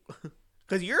you.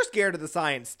 Because you're scared of the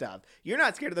science stuff. You're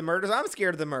not scared of the murders. I'm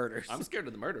scared of the murders. I'm scared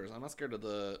of the murders. I'm not scared of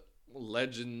the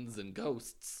legends and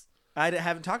ghosts. I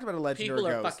haven't talked about a legend People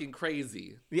or a are ghost. fucking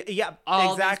crazy. Yeah,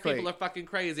 All exactly. these people are fucking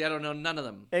crazy. I don't know none of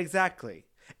them. Exactly.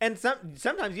 And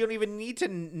sometimes you don't even need to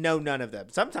know none of them.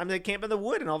 Sometimes they camp in the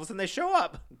wood and all of a sudden they show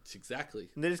up. Exactly.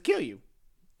 And they just kill you.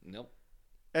 Nope.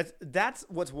 That's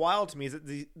what's wild to me is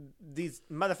that these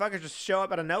motherfuckers just show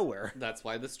up out of nowhere. That's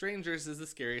why The Strangers is the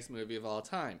scariest movie of all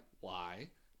time. Why?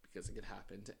 Because it could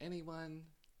happen to anyone,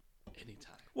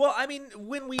 anytime. Well, I mean,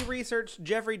 when we researched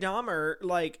Jeffrey Dahmer,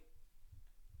 like,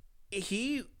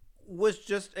 he was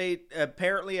just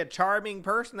apparently a charming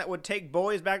person that would take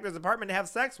boys back to his apartment to have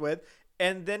sex with,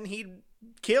 and then he'd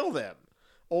kill them.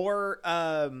 Or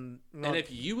and if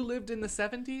you lived in the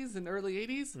 70s and early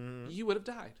 80s, you would have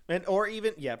died. or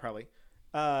even probably.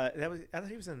 I thought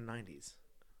he was in the 90s.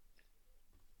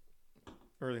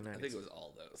 Early 90s. I think it was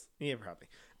all those. Yeah, probably.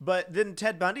 But then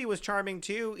Ted Bundy was charming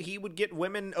too. He would get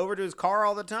women over to his car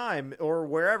all the time or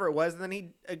wherever it was, and then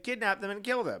he'd kidnap them and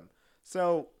kill them.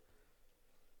 So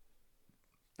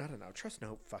I don't know. Trust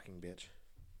no fucking bitch.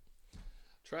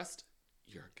 Trust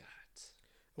your gut.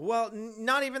 Well,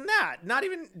 not even that. Not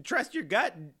even trust your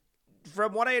gut.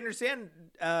 From what I understand,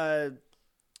 Jeffrey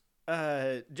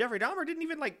Dahmer didn't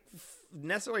even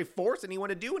necessarily force anyone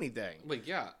to do anything. Like,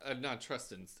 yeah, I'm not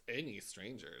trusting any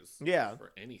strangers. Yeah.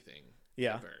 For anything.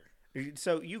 Yeah. Ever.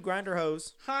 So you grinder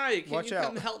hose. Hi, can Watch you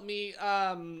come out. help me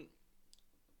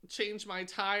change my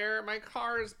tire? My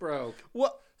car's broke.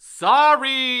 Well,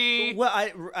 Sorry. Well,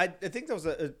 I think there was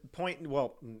a point.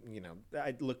 Well,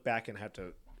 I look back and have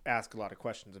to ask a lot of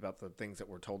questions about the things that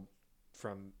were told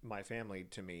from my family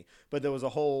to me. But there was a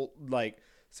whole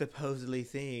supposedly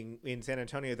thing in San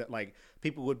Antonio that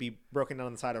people would be broken down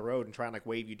on the side of the road and try and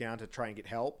wave you down to try and get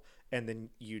help, and then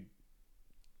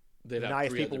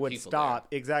nice people would stop.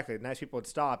 There. Exactly, nice people would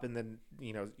stop, and then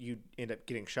you'd end up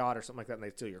getting shot or something like that, and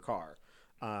they'd steal your car.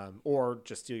 Or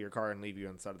just steal your car and leave you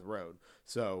on the side of the road.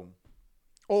 So,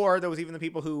 or there was even the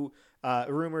people who,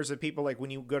 rumors of people when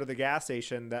you go to the gas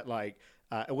station that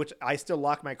which I still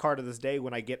lock my car to this day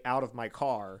when I get out of my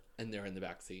car. And they're in the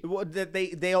back seat. Well, that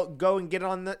they'll go and get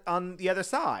on the other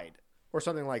side or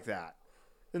something like that.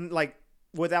 And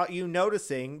without you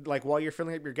noticing, while you're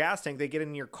filling up your gas tank, they get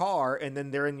in your car and then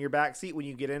they're in your back seat when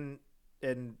you get in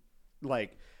and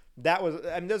that was,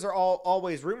 I mean, those are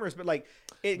always rumors, but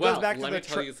it goes back to let me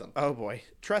tell you something. Oh boy,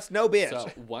 trust no bitch. So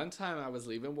one time I was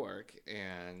leaving work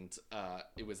and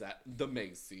it was at the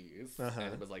Macy's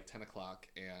and it was 10 o'clock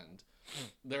and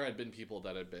there had been people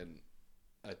that had been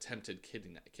attempted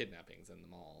kidnappings in the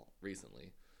mall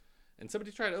recently, and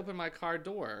somebody tried to open my car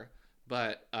door,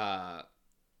 but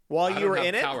while you were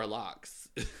in it, power locks.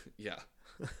 Yeah,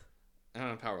 I don't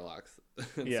have power locks.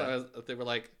 Yeah. So they were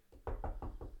like,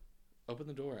 Open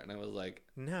the door. And I was like,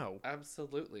 No.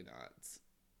 absolutely not.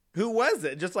 Who was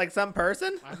it? Just like some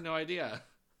person? I have no idea.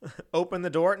 Open the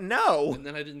door? No. And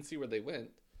then I didn't see where they went.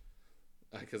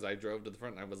 Because I drove to the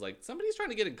front and I was like, somebody's trying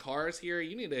to get in cars here.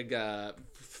 You need to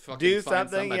fucking Do find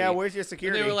something. somebody. Yeah, where's your And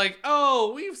security? they were like,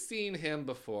 oh, we've seen him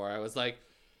before. I was like,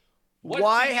 what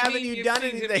Why do haven't mean you you've done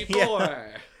seen him anything? before?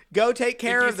 Go take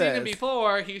care if of you've seen him this.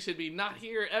 before, he should be not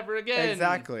here ever again.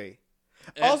 Exactly.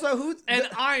 And- Also, who? And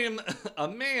I am a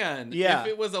man. Yeah. If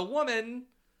it was a woman,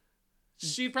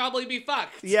 she'd probably be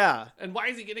fucked. Yeah, And why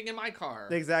is he getting in my car?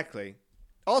 exactly.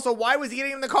 Also, why was he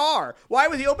getting in the car? Why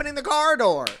was he opening the car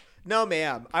door? No,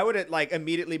 ma'am. I would have like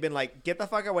immediately been like, "Get the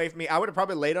fuck away from me!" I would have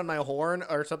probably laid on my horn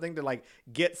or something to like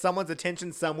get someone's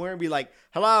attention somewhere and be like,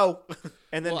 "Hello,"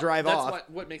 and then Well, drive that's off.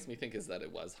 What makes me think is that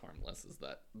it was harmless. Is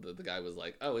that the guy was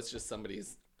like, oh, it's just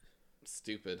somebody's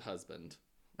stupid husband.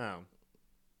 Oh,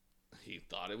 He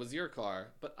thought it was your car,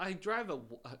 but I drive a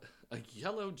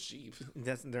yellow Jeep.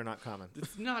 they're not common.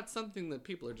 It's not something that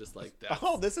people are just like, that's,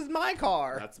 Oh, this is my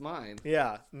car. that's mine.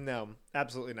 Yeah, no,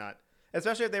 absolutely not.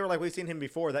 Especially if they were like, we've seen him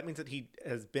before. That means that he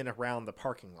has been around the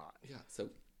parking lot. Yeah, so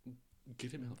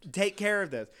get him out. Take care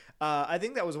of this. I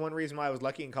think that was one reason why I was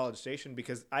lucky in College Station,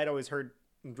 because I'd always heard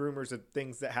rumors of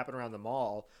things that happen around the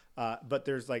mall. But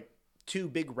there's like 2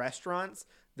 big restaurants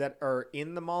that are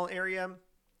in the mall area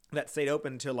that stayed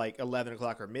open till like 11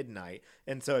 o'clock or midnight.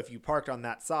 And so if you parked on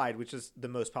that side, which is the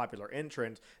most popular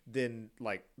entrance, then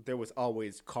like there was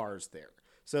always cars there.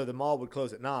 So the mall would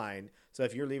close at 9. So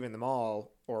if you're leaving the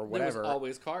mall or whatever, There was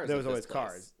always cars. there at was this always place.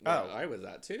 cars. Yeah, Oh. I was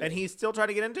at too. and he still tried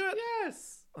to get into it?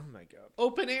 yes, Oh my God.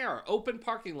 open air, open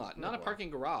parking lot, not a boy. parking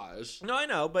garage. No, I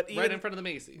know, but even Right in front of the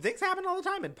Macy's. things happen all the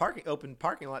time in open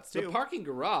parking lots too. The parking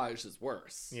garage is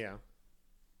worse. Yeah.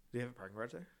 Do you have a parking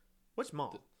garage there? Which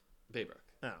mall? Baybrook.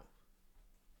 Oh.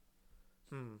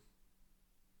 Hmm.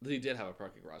 They did have a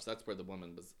parking garage. That's where the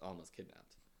woman was almost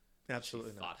kidnapped.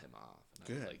 Absolutely She not. fought him off. And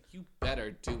I was Good. like, you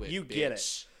better do it. You bitch. get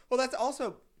it. Well, that's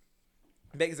also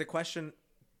begs the question.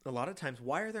 A lot of times,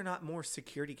 why are there not more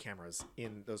security cameras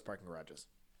in those parking garages?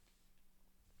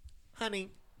 Honey,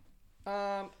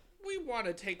 We want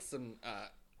to take some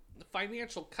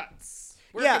financial cuts.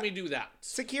 Where Yeah. can we do that?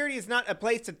 security is not a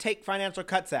place to take financial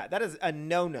cuts at. That is a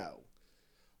no-no.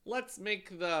 Let's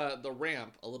make the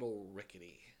ramp a little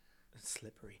rickety.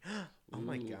 Slippery. Oh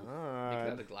my Ooh, Make that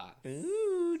God. a glass.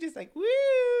 Ooh, just like woo,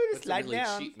 just It's a slide really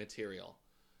down. cheap material.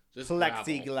 Just gravel.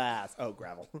 Plexiglass. Oh,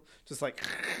 gravel. Just like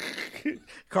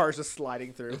cars just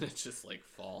sliding through. It just like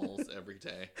falls every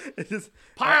day. It just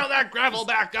Pile that gravel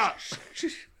back up.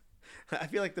 I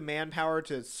feel like the manpower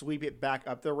to sweep it back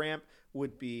up the ramp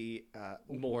would be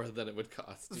More than it would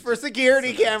cost. to for just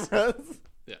security cement. cameras.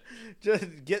 Yeah.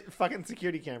 Just get fucking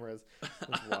security cameras.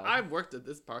 That's wild. I've worked at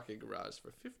this parking garage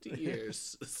for 50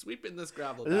 years, sweeping this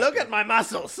gravel. back Look up. at my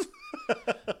muscles.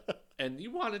 And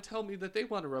you want to tell me that they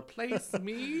want to replace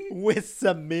me With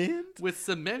cement with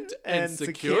cement and and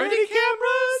security security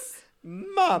cameras?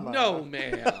 Mama. No,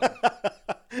 ma'am.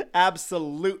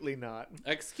 Absolutely not.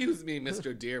 Excuse me,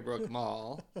 Mr. Deerbrook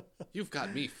Mall. You've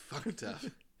got me fucked up.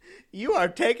 You are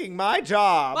taking my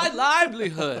job. My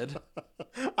livelihood.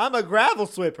 I'm a gravel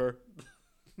sweeper.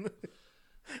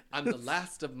 I'm the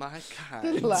last of my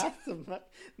kind.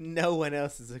 No one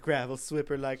else is a gravel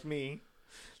swipper like me.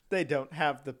 They don't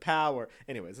have the power.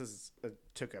 Anyways, this is,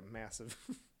 took a massive,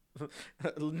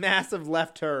 massive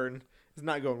left turn. It's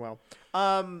not going well.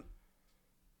 Are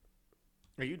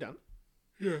you done?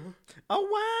 Yeah.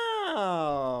 Oh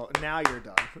wow! Now you're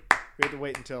done. We have to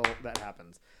wait until that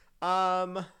happens.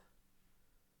 Well,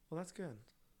 that's good.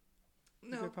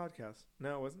 It's a No, good podcast.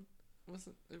 No, it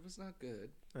wasn't. it was not good.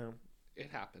 No.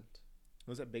 It happened.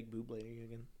 Was that big boob lady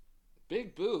again?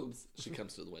 Big boobs. She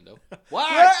comes to the window.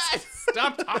 What?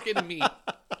 Stop talking to me.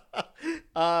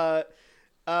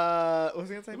 What was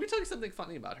I gonna say? Let me tell you something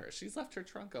funny about her. She's left her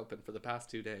trunk open for the past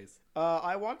 2 days.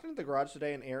 I walked into the garage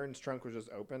today and Aaron's trunk was just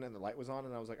open and the light was on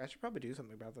and I was like, I should probably do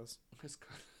something about this. It's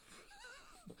kind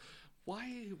of-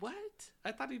 Why? What?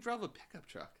 I thought he drove a pickup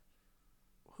truck.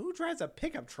 Who drives a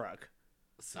pickup truck?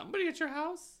 Somebody at your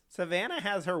house? Savannah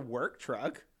has her work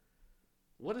truck.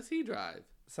 What does he drive?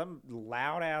 Some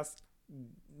loud ass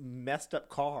messed up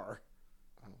car.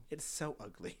 Oh. It's so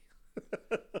ugly.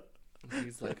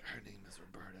 He's like, her name is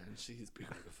Roberta and she's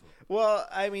beautiful. Well,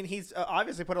 I mean, he's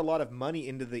obviously put a lot of money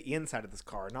into the inside of this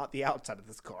car, not the outside of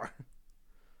this car.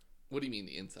 What do you mean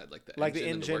the inside? Like the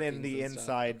engine and the workings and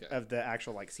stuff? inside Okay. of the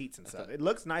actual like seats and stuff. thought- It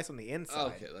looks nice on the Oh,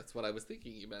 inside. okay, that's what I was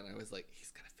thinking you meant. I was like,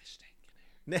 he's got a fish tank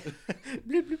in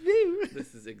Bloop, bloop, bloop. there.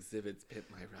 This is Exhibit's Pimp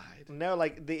My Ride. No,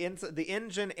 like the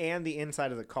engine and the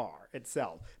inside of the car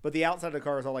itself, but the outside of the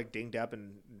car is all like dinged up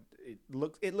and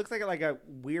it looks like a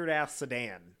weird ass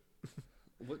sedan.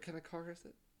 What kind of car is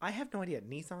it? I have no idea.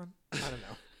 Nissan? I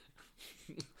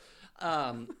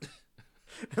don't know.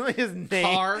 Let me just name.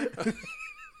 Car.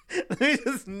 Let me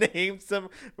just name some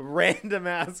random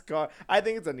ass car. I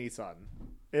think it's a Nissan,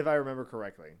 if I remember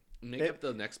correctly. Make up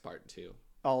the next part too.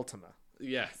 Altima.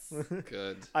 Yes.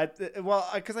 Good.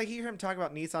 Because I hear him talk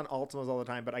about Nissan Altimas all the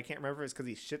time, but I can't remember if it's because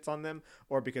he shits on them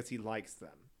or because he likes them.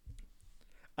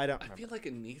 I don't remember. I feel like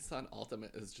a Nissan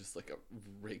Altima is just like a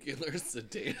regular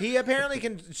sedan. He apparently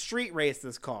can street race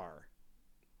this car,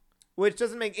 which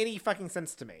doesn't make any fucking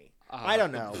sense to me. I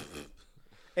don't know.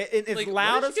 It's like, loud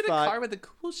why as don't you get fuck. a car with a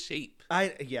cool shape?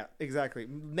 Yeah, exactly.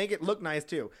 Make it look nice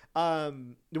too.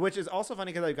 Which is also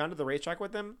funny because I've gone to the racetrack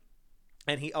with him,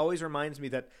 and he always reminds me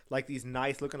that like these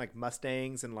nice looking like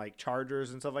Mustangs and like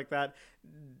Chargers and stuff like that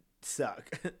suck.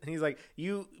 And he's like,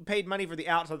 you paid money for the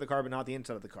outside of the car, but not the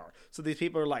inside of the car. So these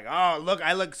people are like, oh, look,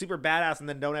 I look super badass, and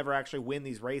then don't ever actually win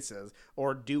these races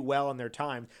or do well in their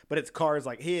time. But it's cars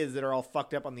like his that are all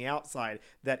fucked up on the outside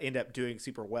that end up doing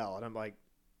super well. And I'm like,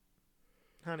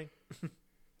 honey,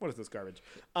 what is this garbage?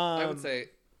 I would say,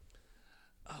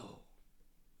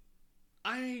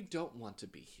 I don't want to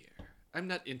be here. I'm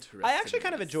not interested. I actually in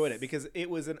kind of this. enjoyed it because it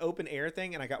was an open air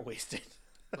thing and I got wasted.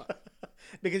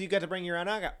 Because you got to bring your own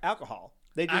alcohol.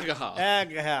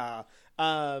 Alcohol.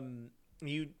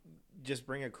 You just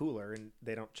bring a cooler and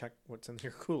they don't check what's in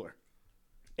your cooler.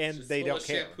 And Just they full don't of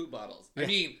care. shampoo bottles. Yeah. I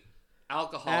mean,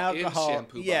 alcohol in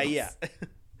shampoo bottles. Yeah.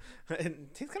 And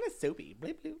it tastes kind of soapy.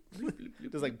 Bloop, bloop, bloop,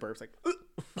 bloop. Just like burps, like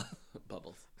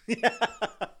Bubbles.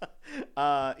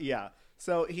 yeah.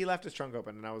 So he left his trunk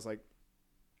open, and I was like,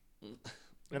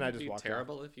 and I just walked out.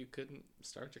 Terrible if you couldn't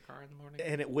start your car in the morning.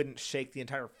 And it wouldn't shake the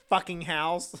entire fucking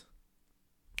house.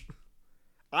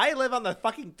 I live on the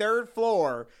fucking 3rd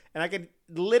floor, and I could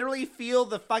literally feel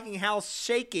the fucking house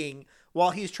shaking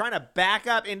while he's trying to back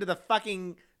up into the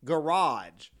fucking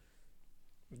garage.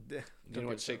 You know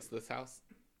what shakes this house?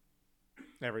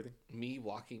 Everything. Me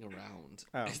walking around.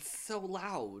 Oh. It's so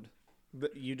loud.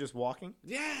 You just walking?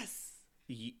 Yes.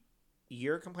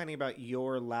 You're complaining about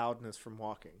your loudness from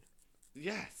walking.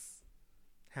 Yes.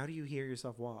 How do you hear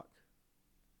yourself walk?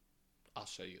 I'll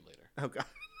show you later. Oh, God.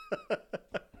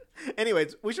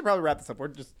 Anyways, we should probably wrap this up. We're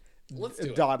just Let's do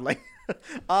it. dawdling.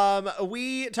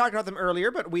 We talked about them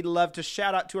earlier, but we'd love to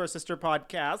shout out to our sister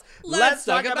podcast. Let's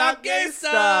Talk About Gay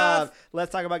Stuff.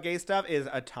 Let's Talk About Gay Stuff is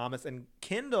Thomas and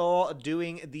Kendall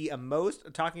doing the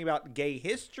most, talking about gay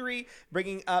history,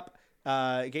 bringing up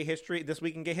gay history this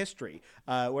week in gay history,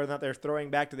 whether or not they're throwing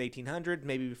back to the 1800s,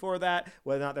 maybe before that,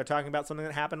 whether or not they're talking about something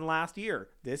that happened last year,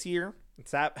 this year.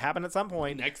 It's happened at some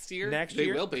point. Next year? Next They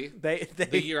year. will be. The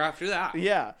The year after that.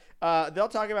 Yeah. They'll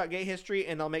talk about gay history,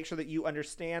 and they'll make sure that you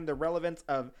understand the relevance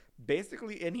of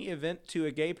basically any event to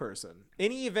a gay person.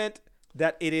 Any event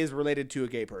that it is related to a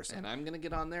gay person. And I'm going to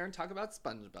get on there and talk about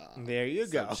SpongeBob. There you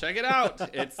So go. check it out.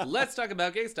 It's Let's Talk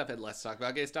About Gay Stuff at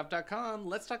letstalkaboutgaystuff.com.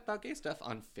 Let's Talk About Gay Stuff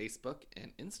on Facebook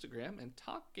and Instagram, and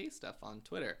Talk Gay Stuff on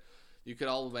Twitter. You could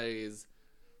always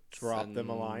Drop send them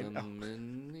a line. them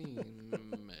an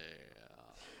email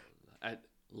at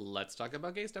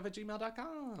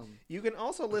letstalkaboutgaystuff@gmail.com. You can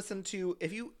also listen to,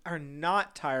 if you are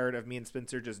not tired of me and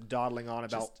Spencer just dawdling on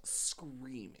about Just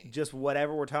screaming. just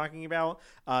whatever we're talking about,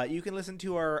 you can listen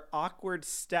to our Awkward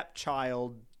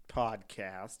Stepchild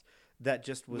podcast that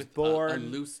just was With born. a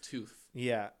loose tooth.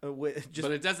 Yeah. Just,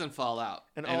 But it doesn't fall out.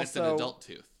 And And it's an also- adult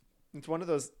tooth. it's one of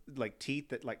those like teeth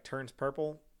that like turns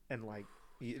purple and like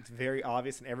it's very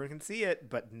obvious and everyone can see it,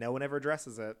 but no one ever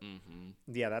addresses it. Mm-hmm.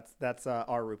 Yeah, that's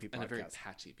our Rupee And a very podcast.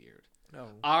 patchy beard. Oh.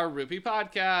 Our Rupee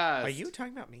podcast. Are you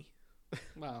talking about me?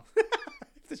 Well,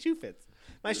 If the shoe fits.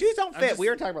 My shoes don't I'm fit. just We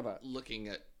were talking about that. looking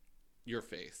at your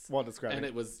face. While describing. And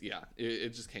it was, it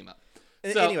just came up.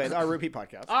 Anyways, our Rupee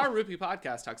podcast. Our Rupee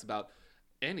podcast talks about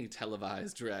any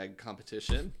televised drag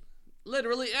competition.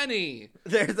 Literally any.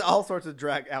 There's all sorts of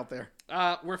drag out there.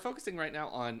 We're focusing right now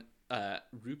on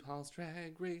RuPaul's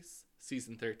Drag Race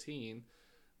season 13.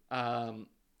 We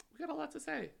got a lot to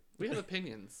say. We have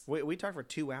opinions. We talked for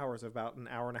 2 hours of about an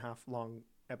hour and a half long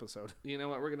episode. You know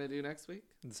what we're going to do next week?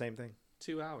 The same thing.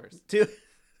 2 hours. Because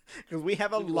we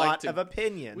have a We like lot to- of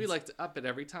opinions. We like to up it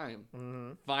every time.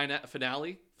 Mhm.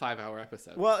 Finale, 5-hour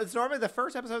episode. Well, it's normally the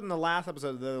first episode and the last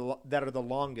episode that are the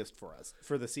longest for us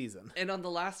for the season. And on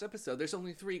the last episode, there's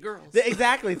only 3 girls.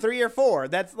 Exactly, 3 or 4.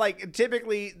 That's like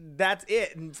typically that's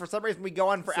it. And for some reason, we go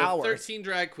on for So hours. 13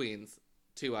 drag queens,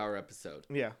 2-hour episode.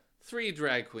 Yeah, 3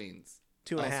 drag queens,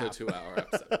 2.5. also 2-hour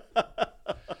episode.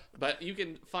 But you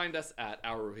can find us at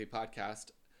Our Rupee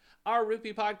Podcast Our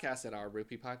Rupee Podcast at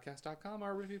ourrupeepodcast.com,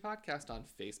 Our Rupee Podcast on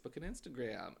Facebook and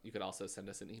Instagram. You could also send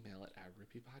us an email at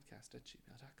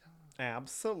ourrupeepodcast@gmail.com.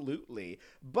 Absolutely.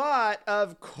 But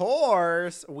of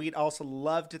course, we'd also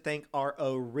love to thank our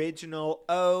original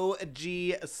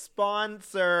OG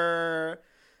sponsor,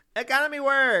 Economy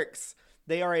Works.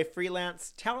 They are a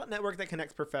freelance talent network that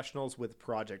connects professionals with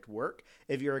project work.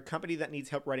 If you're a company that needs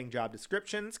help writing job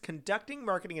descriptions, conducting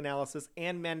marketing analysis,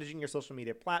 and managing your social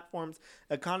media platforms,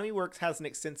 Economy Works has an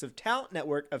extensive talent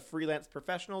network of freelance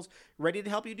professionals ready to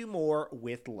help you do more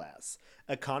with less.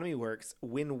 Economy Works.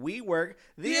 When we work,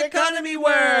 the economy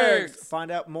works!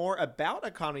 Find out more about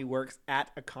Economy Works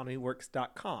at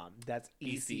economyworks.com. That's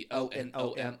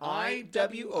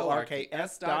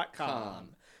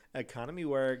ECONOMIWORKS.com. Economy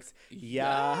Works. Yum.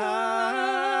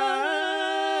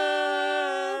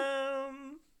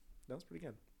 That was pretty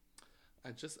good.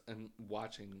 I just am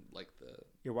watching like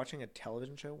You're watching a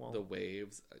television show while the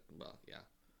waves. Well, yeah.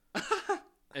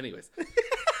 Anyways,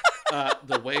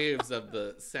 the waves of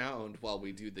the sound while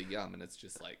we do the yum, and it's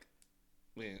just like,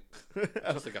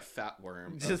 just like a fat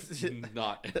worm. Just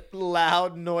not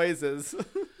loud noises.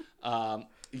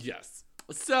 Yes.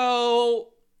 So.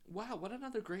 Wow, what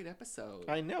another great episode.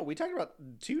 I know. We talked about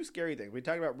two scary things. We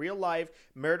talked about real life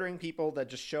murdering people that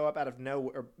just show up out of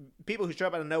nowhere, or people who show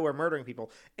up out of nowhere murdering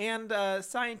people, and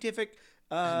scientific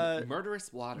and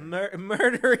murderous water.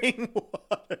 Murdering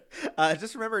water.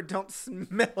 Just remember, don't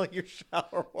smell your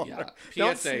shower water. Yeah.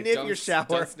 Don't PSA, sniff your shower.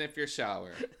 Don't sniff your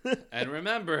shower. And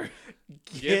remember,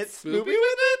 Get spoopy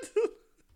with it.